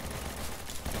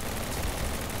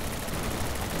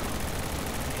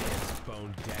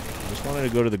 Fine. Just wanted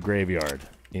to go to the graveyard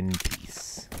in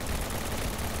peace.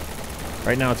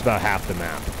 Right now it's about half the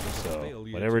map. So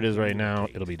whatever it is right now,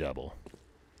 it'll be double.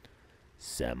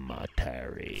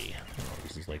 Cemetery. Oh,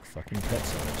 this is like fucking Pet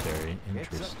Cemetery.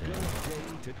 Interesting.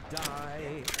 Interesting.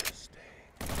 Die.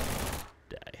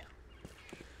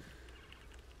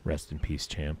 Rest in peace,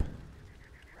 champ.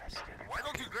 Why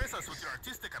don't you grace us with your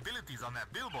artistic abilities on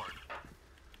that billboard?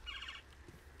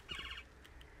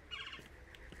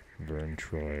 Vern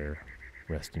Troyer.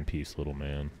 Rest in peace, little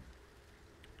man.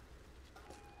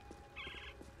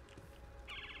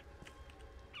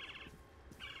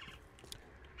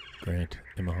 Grant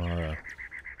Imahara,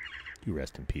 you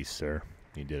rest in peace, sir.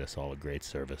 You did us all a great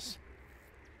service.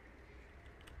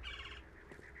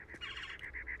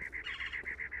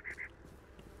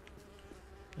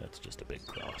 That's just a big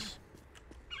cross.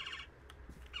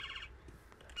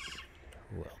 Let's see.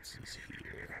 Who else is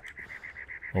here?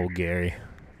 Old Gary.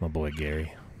 My boy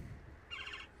Gary.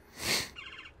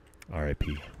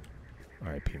 R.I.P.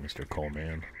 R.I.P. Mr.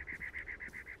 Coleman.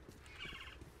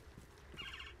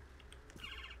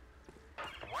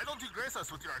 Why don't you grace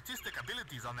us with your artistic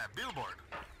abilities on that billboard?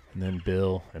 And then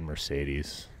Bill and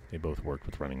Mercedes. They both worked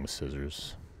with Running with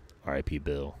Scissors. R.I.P.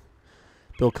 Bill.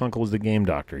 Bill Kunkel was the game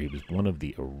doctor. He was one of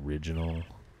the original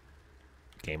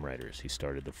game writers. He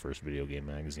started the first video game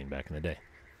magazine back in the day.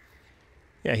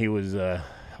 Yeah, he was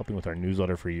helping with our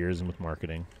newsletter for years and with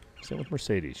marketing. Same with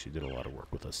Mercedes. She did a lot of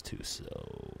work with us too, so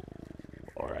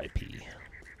R.I.P.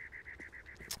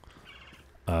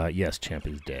 Yes, Champ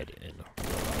is dead in real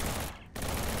life.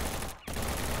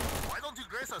 Why don't you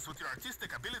grace us with your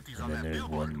artistic abilities And on then that there's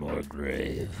billboard? one more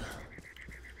grave.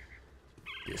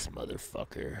 This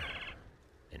motherfucker.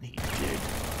 And he did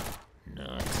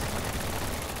not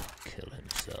kill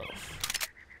himself.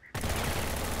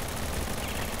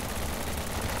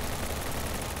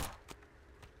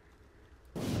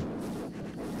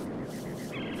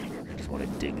 want to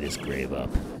dig this grave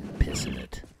up and piss in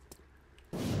it.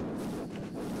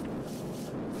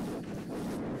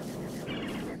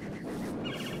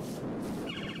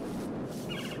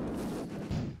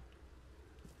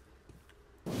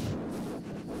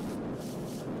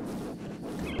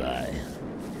 Goodbye,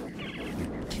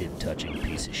 you kid-touching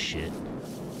piece of shit.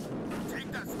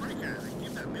 Take that spray can and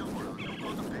give that billboard a new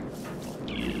coat of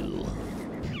paint. You.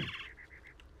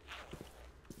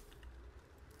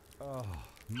 Oh,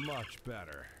 much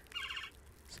better.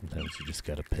 Sometimes you just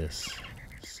gotta piss.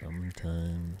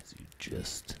 Sometimes you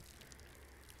just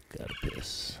gotta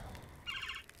piss.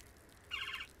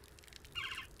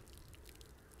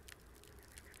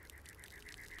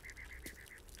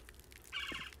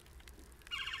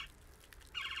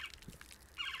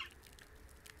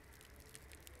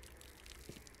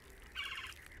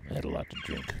 I had a lot to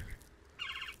drink.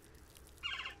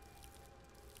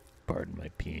 Pardon my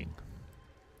peeing.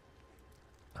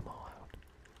 I'm all out.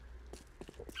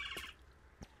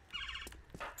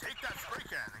 Take that spray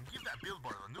can and give that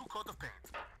billboard a new coat of paint.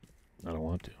 I don't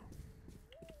want to.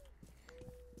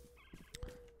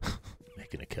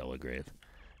 Making a Kella grave.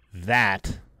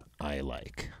 That I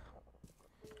like.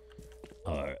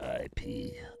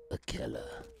 R.I.P.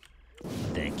 Akella.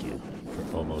 Thank you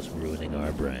for almost ruining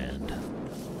our brand.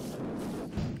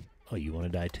 Oh, you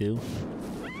want to die too?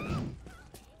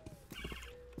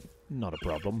 Not a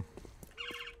problem.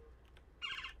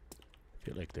 I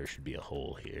feel like there should be a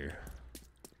hole here.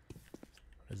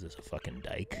 What is this, a fucking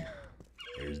dike?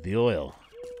 There's the oil.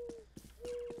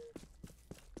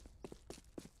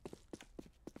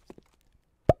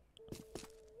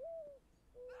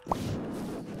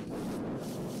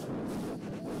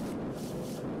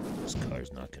 This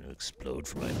car's not going to explode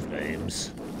from my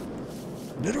flames.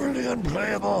 Literally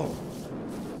unplayable!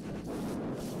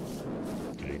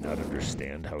 Do they not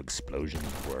understand how explosions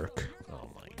work? Oh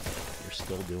my god, you're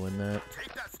still doing that?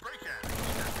 Take that spray can and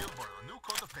give that billboard a new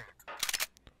coat of paint.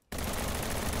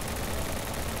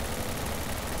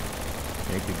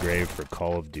 Make a grave for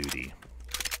Call of Duty.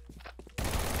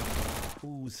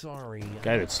 Ooh, sorry.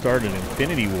 Guy that started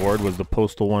Infinity Ward was the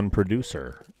Postal 1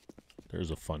 producer. There's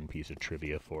a fun piece of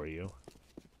trivia for you.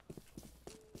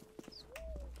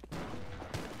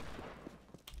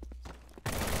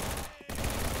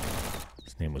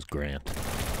 His name was Grant.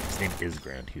 His name is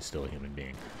Grant. He's still a human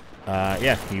being.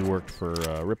 Yeah, he worked for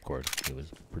Ripcord. He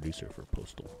was producer for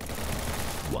Postal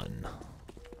 1.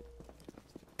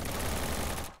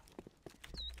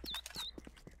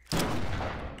 I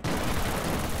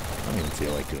don't even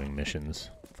feel like doing missions.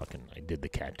 Fucking, I did the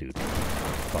cat dude.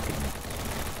 Fucking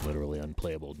literally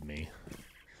unplayable to me.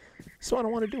 So I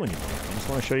don't want to do anymore. I just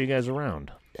want to show you guys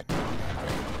around.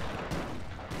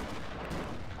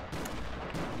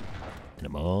 And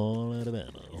I'm all out of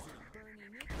ammo.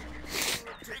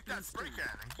 Take that spray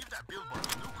can and give that billboard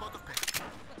a new coat of paint.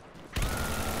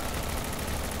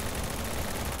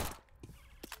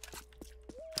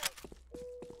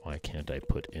 Why can't I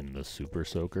put in the super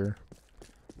soaker?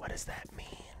 What does that mean?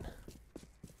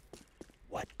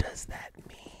 What does that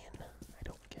mean? I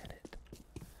don't get it.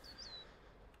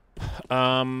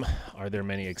 Are there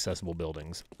many accessible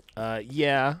buildings?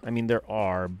 Yeah, I mean there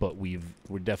are, but we're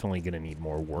definitely going to need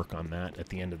more work on that. At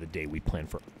the end of the day, we plan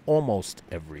for almost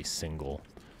every single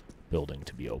building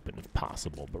to be open if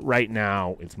possible. But right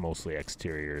now, it's mostly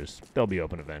exteriors. They'll be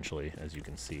open eventually, as you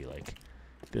can see. Like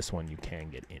this one, you can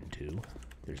get into.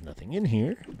 There's nothing in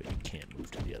here, but you can't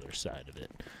move to the other side of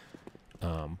it.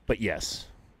 But yes,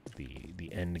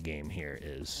 the end game here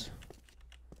is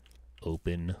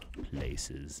open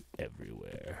places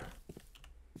everywhere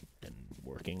and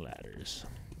working ladders.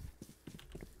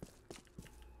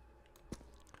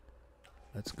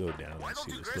 Let's go down Why and don't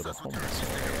see you this grace little us with your homeless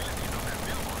artistic area. abilities on that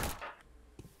billboard?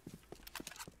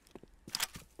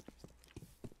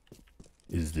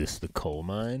 Is this the coal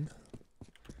mine?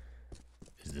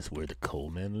 Is this where the coal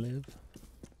men live?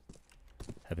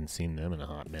 Haven't seen them in a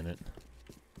hot minute.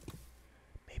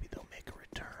 Maybe they'll make a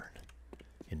return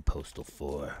in Postal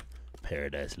 4,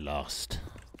 Paradise Lost.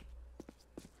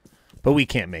 But we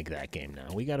can't make that game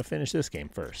now. We gotta finish this game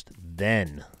first.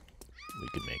 Then we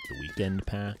can make the weekend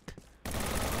pack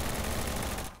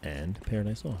and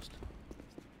Paradise Lost.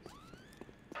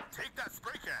 Take that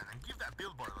spray can and give that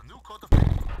billboard a new coat of paint.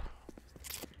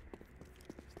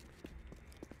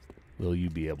 Will you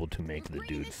be able to make the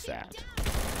dude fat?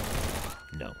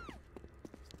 No.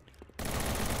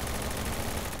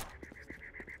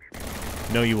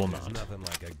 No, you will There's not. nothing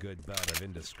like a good bout of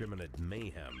indiscriminate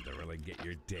mayhem to really get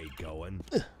your day going.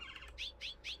 There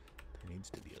needs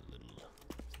to be a little...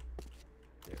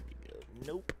 There we go.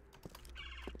 Nope.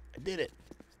 I did it.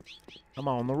 I'm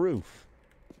on the roof.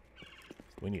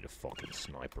 We need a fucking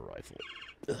sniper rifle.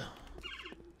 Ugh.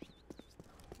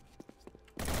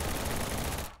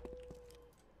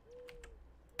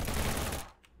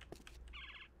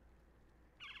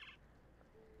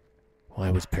 Why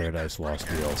was Paradise Lost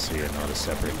DLC and not a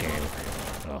separate game?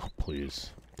 Oh, please,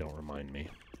 don't remind me.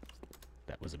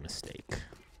 That was a mistake.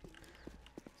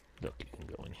 Look, you can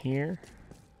go in here.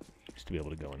 Used to be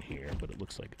able to go in here, but it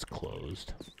looks like it's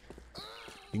closed.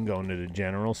 You can go into the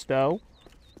general store.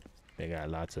 They got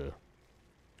lots of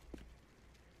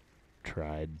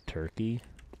tried turkey,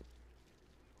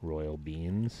 royal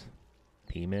beans,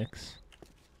 pea mix,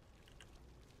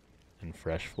 and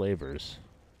fresh flavors.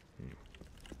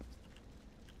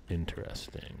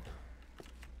 Interesting.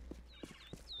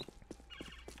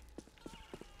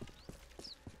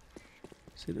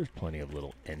 See, there's plenty of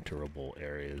little enterable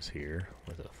areas here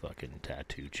with a fucking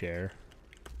tattoo chair.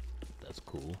 That's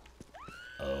cool.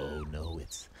 Oh no,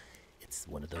 it's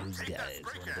one of those guys,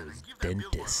 one of those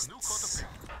dentists.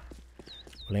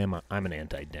 Well, I'm an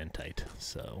anti-dentite,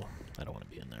 so I don't want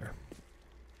to be in there.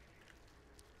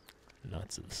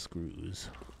 Lots of screws.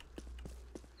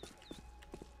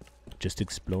 Just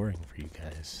exploring for you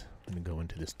guys. I'm gonna go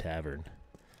into this tavern.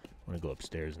 I want to go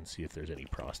upstairs and see if there's any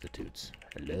prostitutes.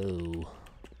 Hello?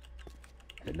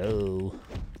 Hello?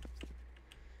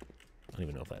 I don't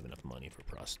even know if I have enough money for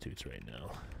prostitutes right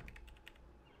now.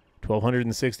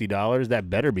 $1,260?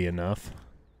 That better be enough.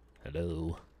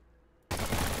 Hello?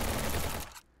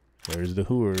 Where's the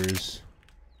whores?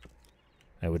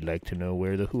 I would like to know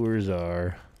where the whores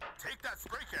are. Take that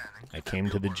spray can and I give that came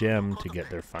to the billboard a gem look to of get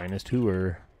the their finest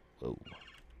whore. Whoa.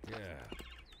 Yeah,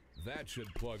 that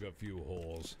should plug a few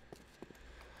holes.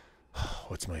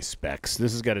 What's my specs?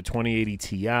 This has got a 2080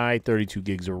 Ti, 32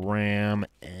 gigs of RAM,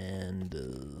 and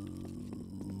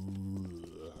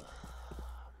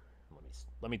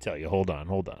let me tell you. Hold on.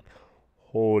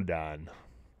 I'll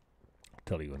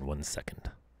tell you in 1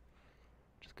 second.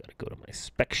 Just gotta go to my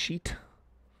spec sheet.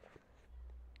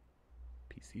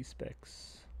 PC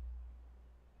specs.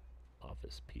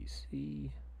 Office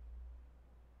PC.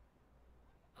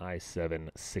 i7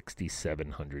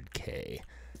 6700K.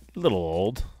 A little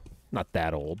old. Not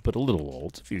that old, but a little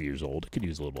old. It's a few years old. It could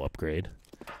use a little upgrade.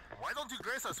 Why don't you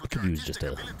grace us with Could your use just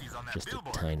artistic abilities on that a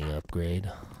billboard? tiny upgrade.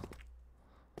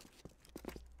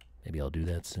 Maybe I'll do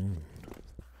that soon.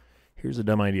 Here's a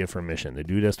dumb idea for a mission. The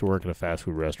dude has to work at a fast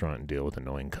food restaurant and deal with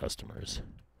annoying customers.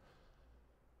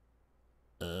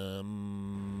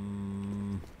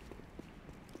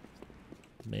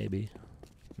 Maybe.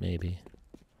 Maybe.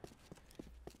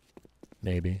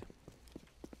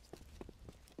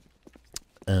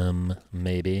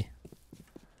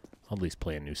 I'll at least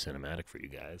play a new cinematic for you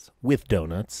guys. With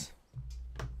donuts.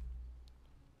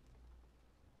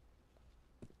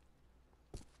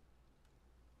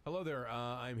 Hello there,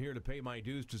 I'm here to pay my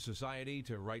dues to society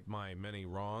to right my many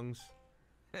wrongs.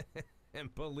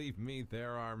 And believe me,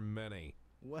 there are many.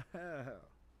 Wow.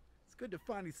 It's good to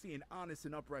finally see an honest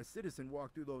and upright citizen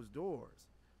walk through those doors.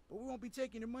 But we won't be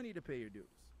taking your money to pay your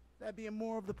dues. That being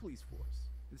more of the police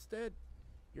force. Instead,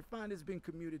 your fine has been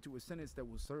commuted to a sentence that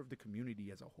will serve the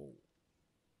community as a whole.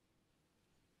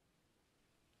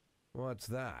 What's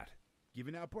that?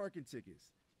 Giving out parking tickets.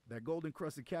 That golden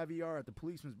crusted caviar at the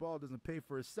policeman's ball doesn't pay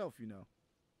for itself, you know.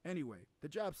 Anyway, the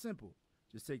job's simple.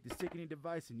 Just take this ticketing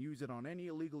device and use it on any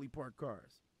illegally parked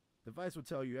cars. The device will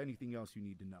tell you anything else you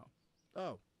need to know.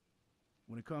 Oh,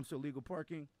 when it comes to illegal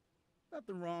parking,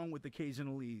 nothing wrong with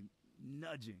occasionally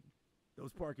nudging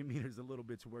those parking meters a little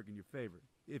bit to work in your favor,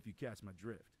 if you catch my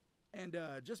drift. And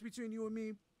just between you and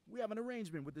me, we have an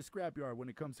arrangement with the scrapyard when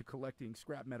it comes to collecting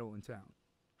scrap metal in town.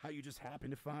 How you just happen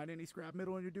to find any scrap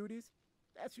metal in your duties?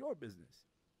 That's your business.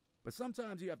 But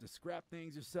sometimes you have to scrap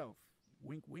things yourself.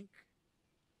 Wink, wink.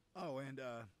 Oh, and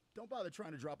don't bother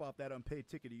trying to drop off that unpaid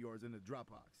ticket of yours in the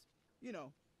Dropbox. You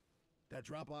know, that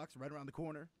Dropbox right around the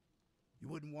corner. You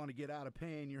wouldn't want to get out of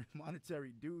paying your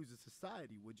monetary dues to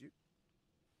society, would you?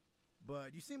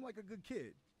 But you seem like a good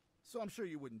kid, so I'm sure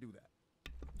you wouldn't do that.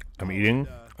 I'm eating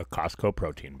a Costco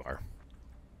protein bar.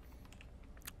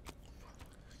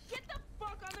 Get the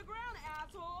fuck on the ground,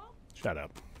 asshole! Shut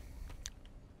up.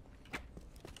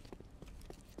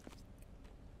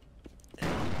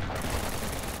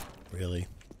 Really?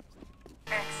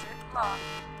 Exit locked.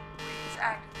 Please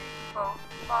activate both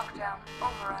lockdown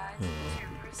overrides to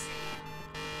proceed.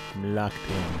 I'm locked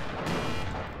in.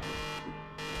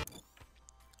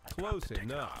 Close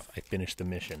enough. I finished the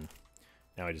mission.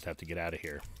 Now I just have to get out of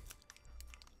here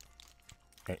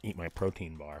and eat my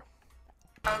protein bar.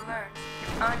 Alert.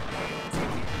 Unpaid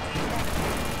ticket detected.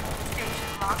 Station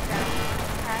lockdown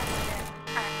has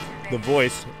been activated. The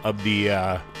voice of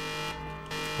the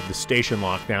of the station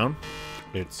lockdown.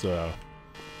 It's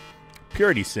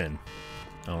Purity Sin.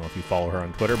 I don't know if you follow her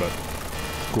on Twitter, but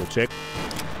cool chick.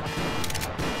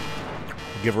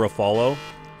 Give her a follow.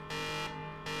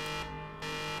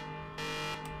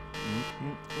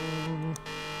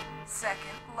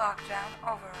 Second lockdown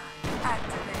override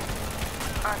activated.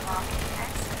 Unlocking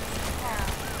exit now.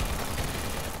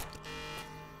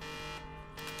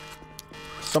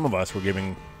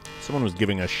 Someone was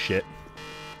giving us shit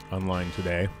online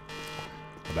today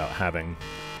about having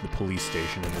the police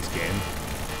station in this game.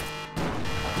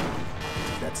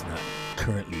 That's not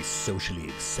currently socially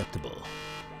acceptable.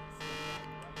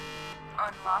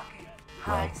 Unlocking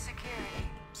Well, high security.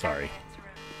 sorry. evidence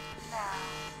room now.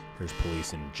 There's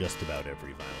police in just about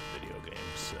every violent video game,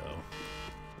 so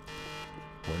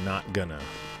we're not gonna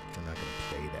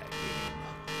play that game.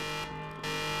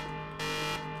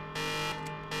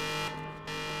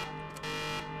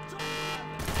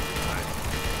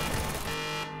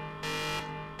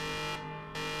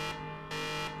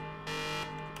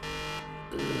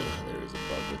 There is a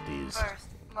bug with these. First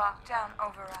lockdown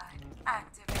override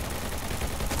activated.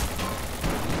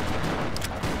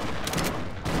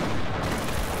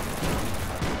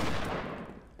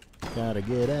 Gotta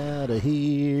get out of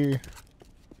here.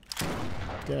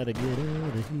 Gotta get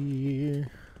out of here.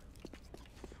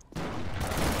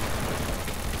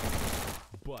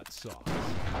 Butt sauce.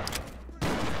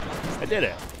 I did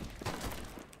it.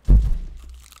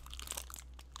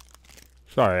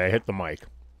 Sorry, I hit the mic.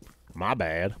 My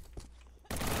bad.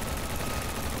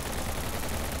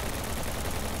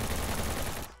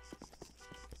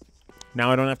 Now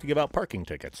I don't have to give out parking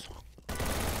tickets.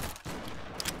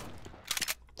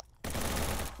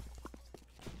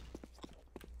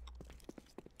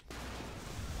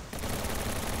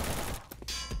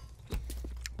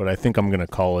 But I think I'm going to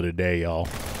call it a day, y'all.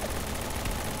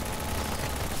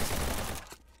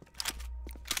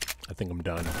 I think I'm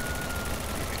done.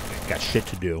 Got shit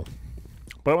to do.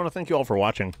 But I want to thank you all for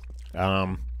watching.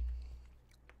 If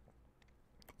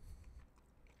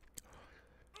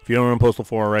you don't own Postal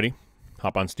 4 already,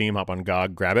 hop on Steam, hop on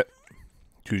GOG, grab it.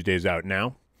 Tuesday's out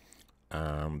now.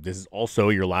 This is also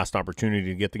your last opportunity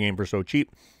to get the game for so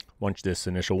cheap. Once this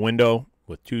initial window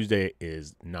with Tuesday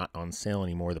is not on sale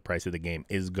anymore, the price of the game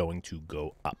is going to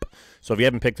go up. So if you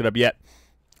haven't picked it up yet,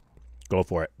 go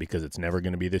for it, because it's never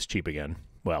going to be this cheap again.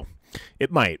 Well,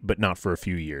 it might, but not for a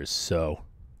few years. So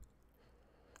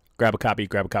grab a copy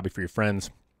for your friends,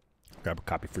 grab a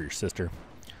copy for your sister.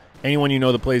 Anyone you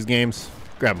know that plays games,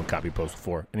 grab them a copy of Postal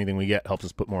 4. Anything we get helps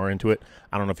us put more into it.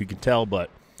 I don't know if you can tell, but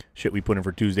shit we put in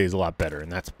for Tuesday is a lot better,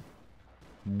 and that's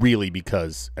really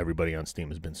because everybody on Steam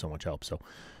has been so much help. So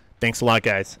thanks a lot,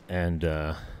 guys, and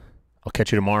I'll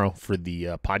catch you tomorrow for the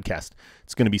podcast.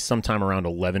 It's going to be sometime around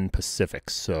 11 Pacific,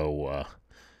 so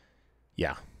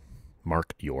yeah,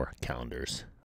 mark your calendars.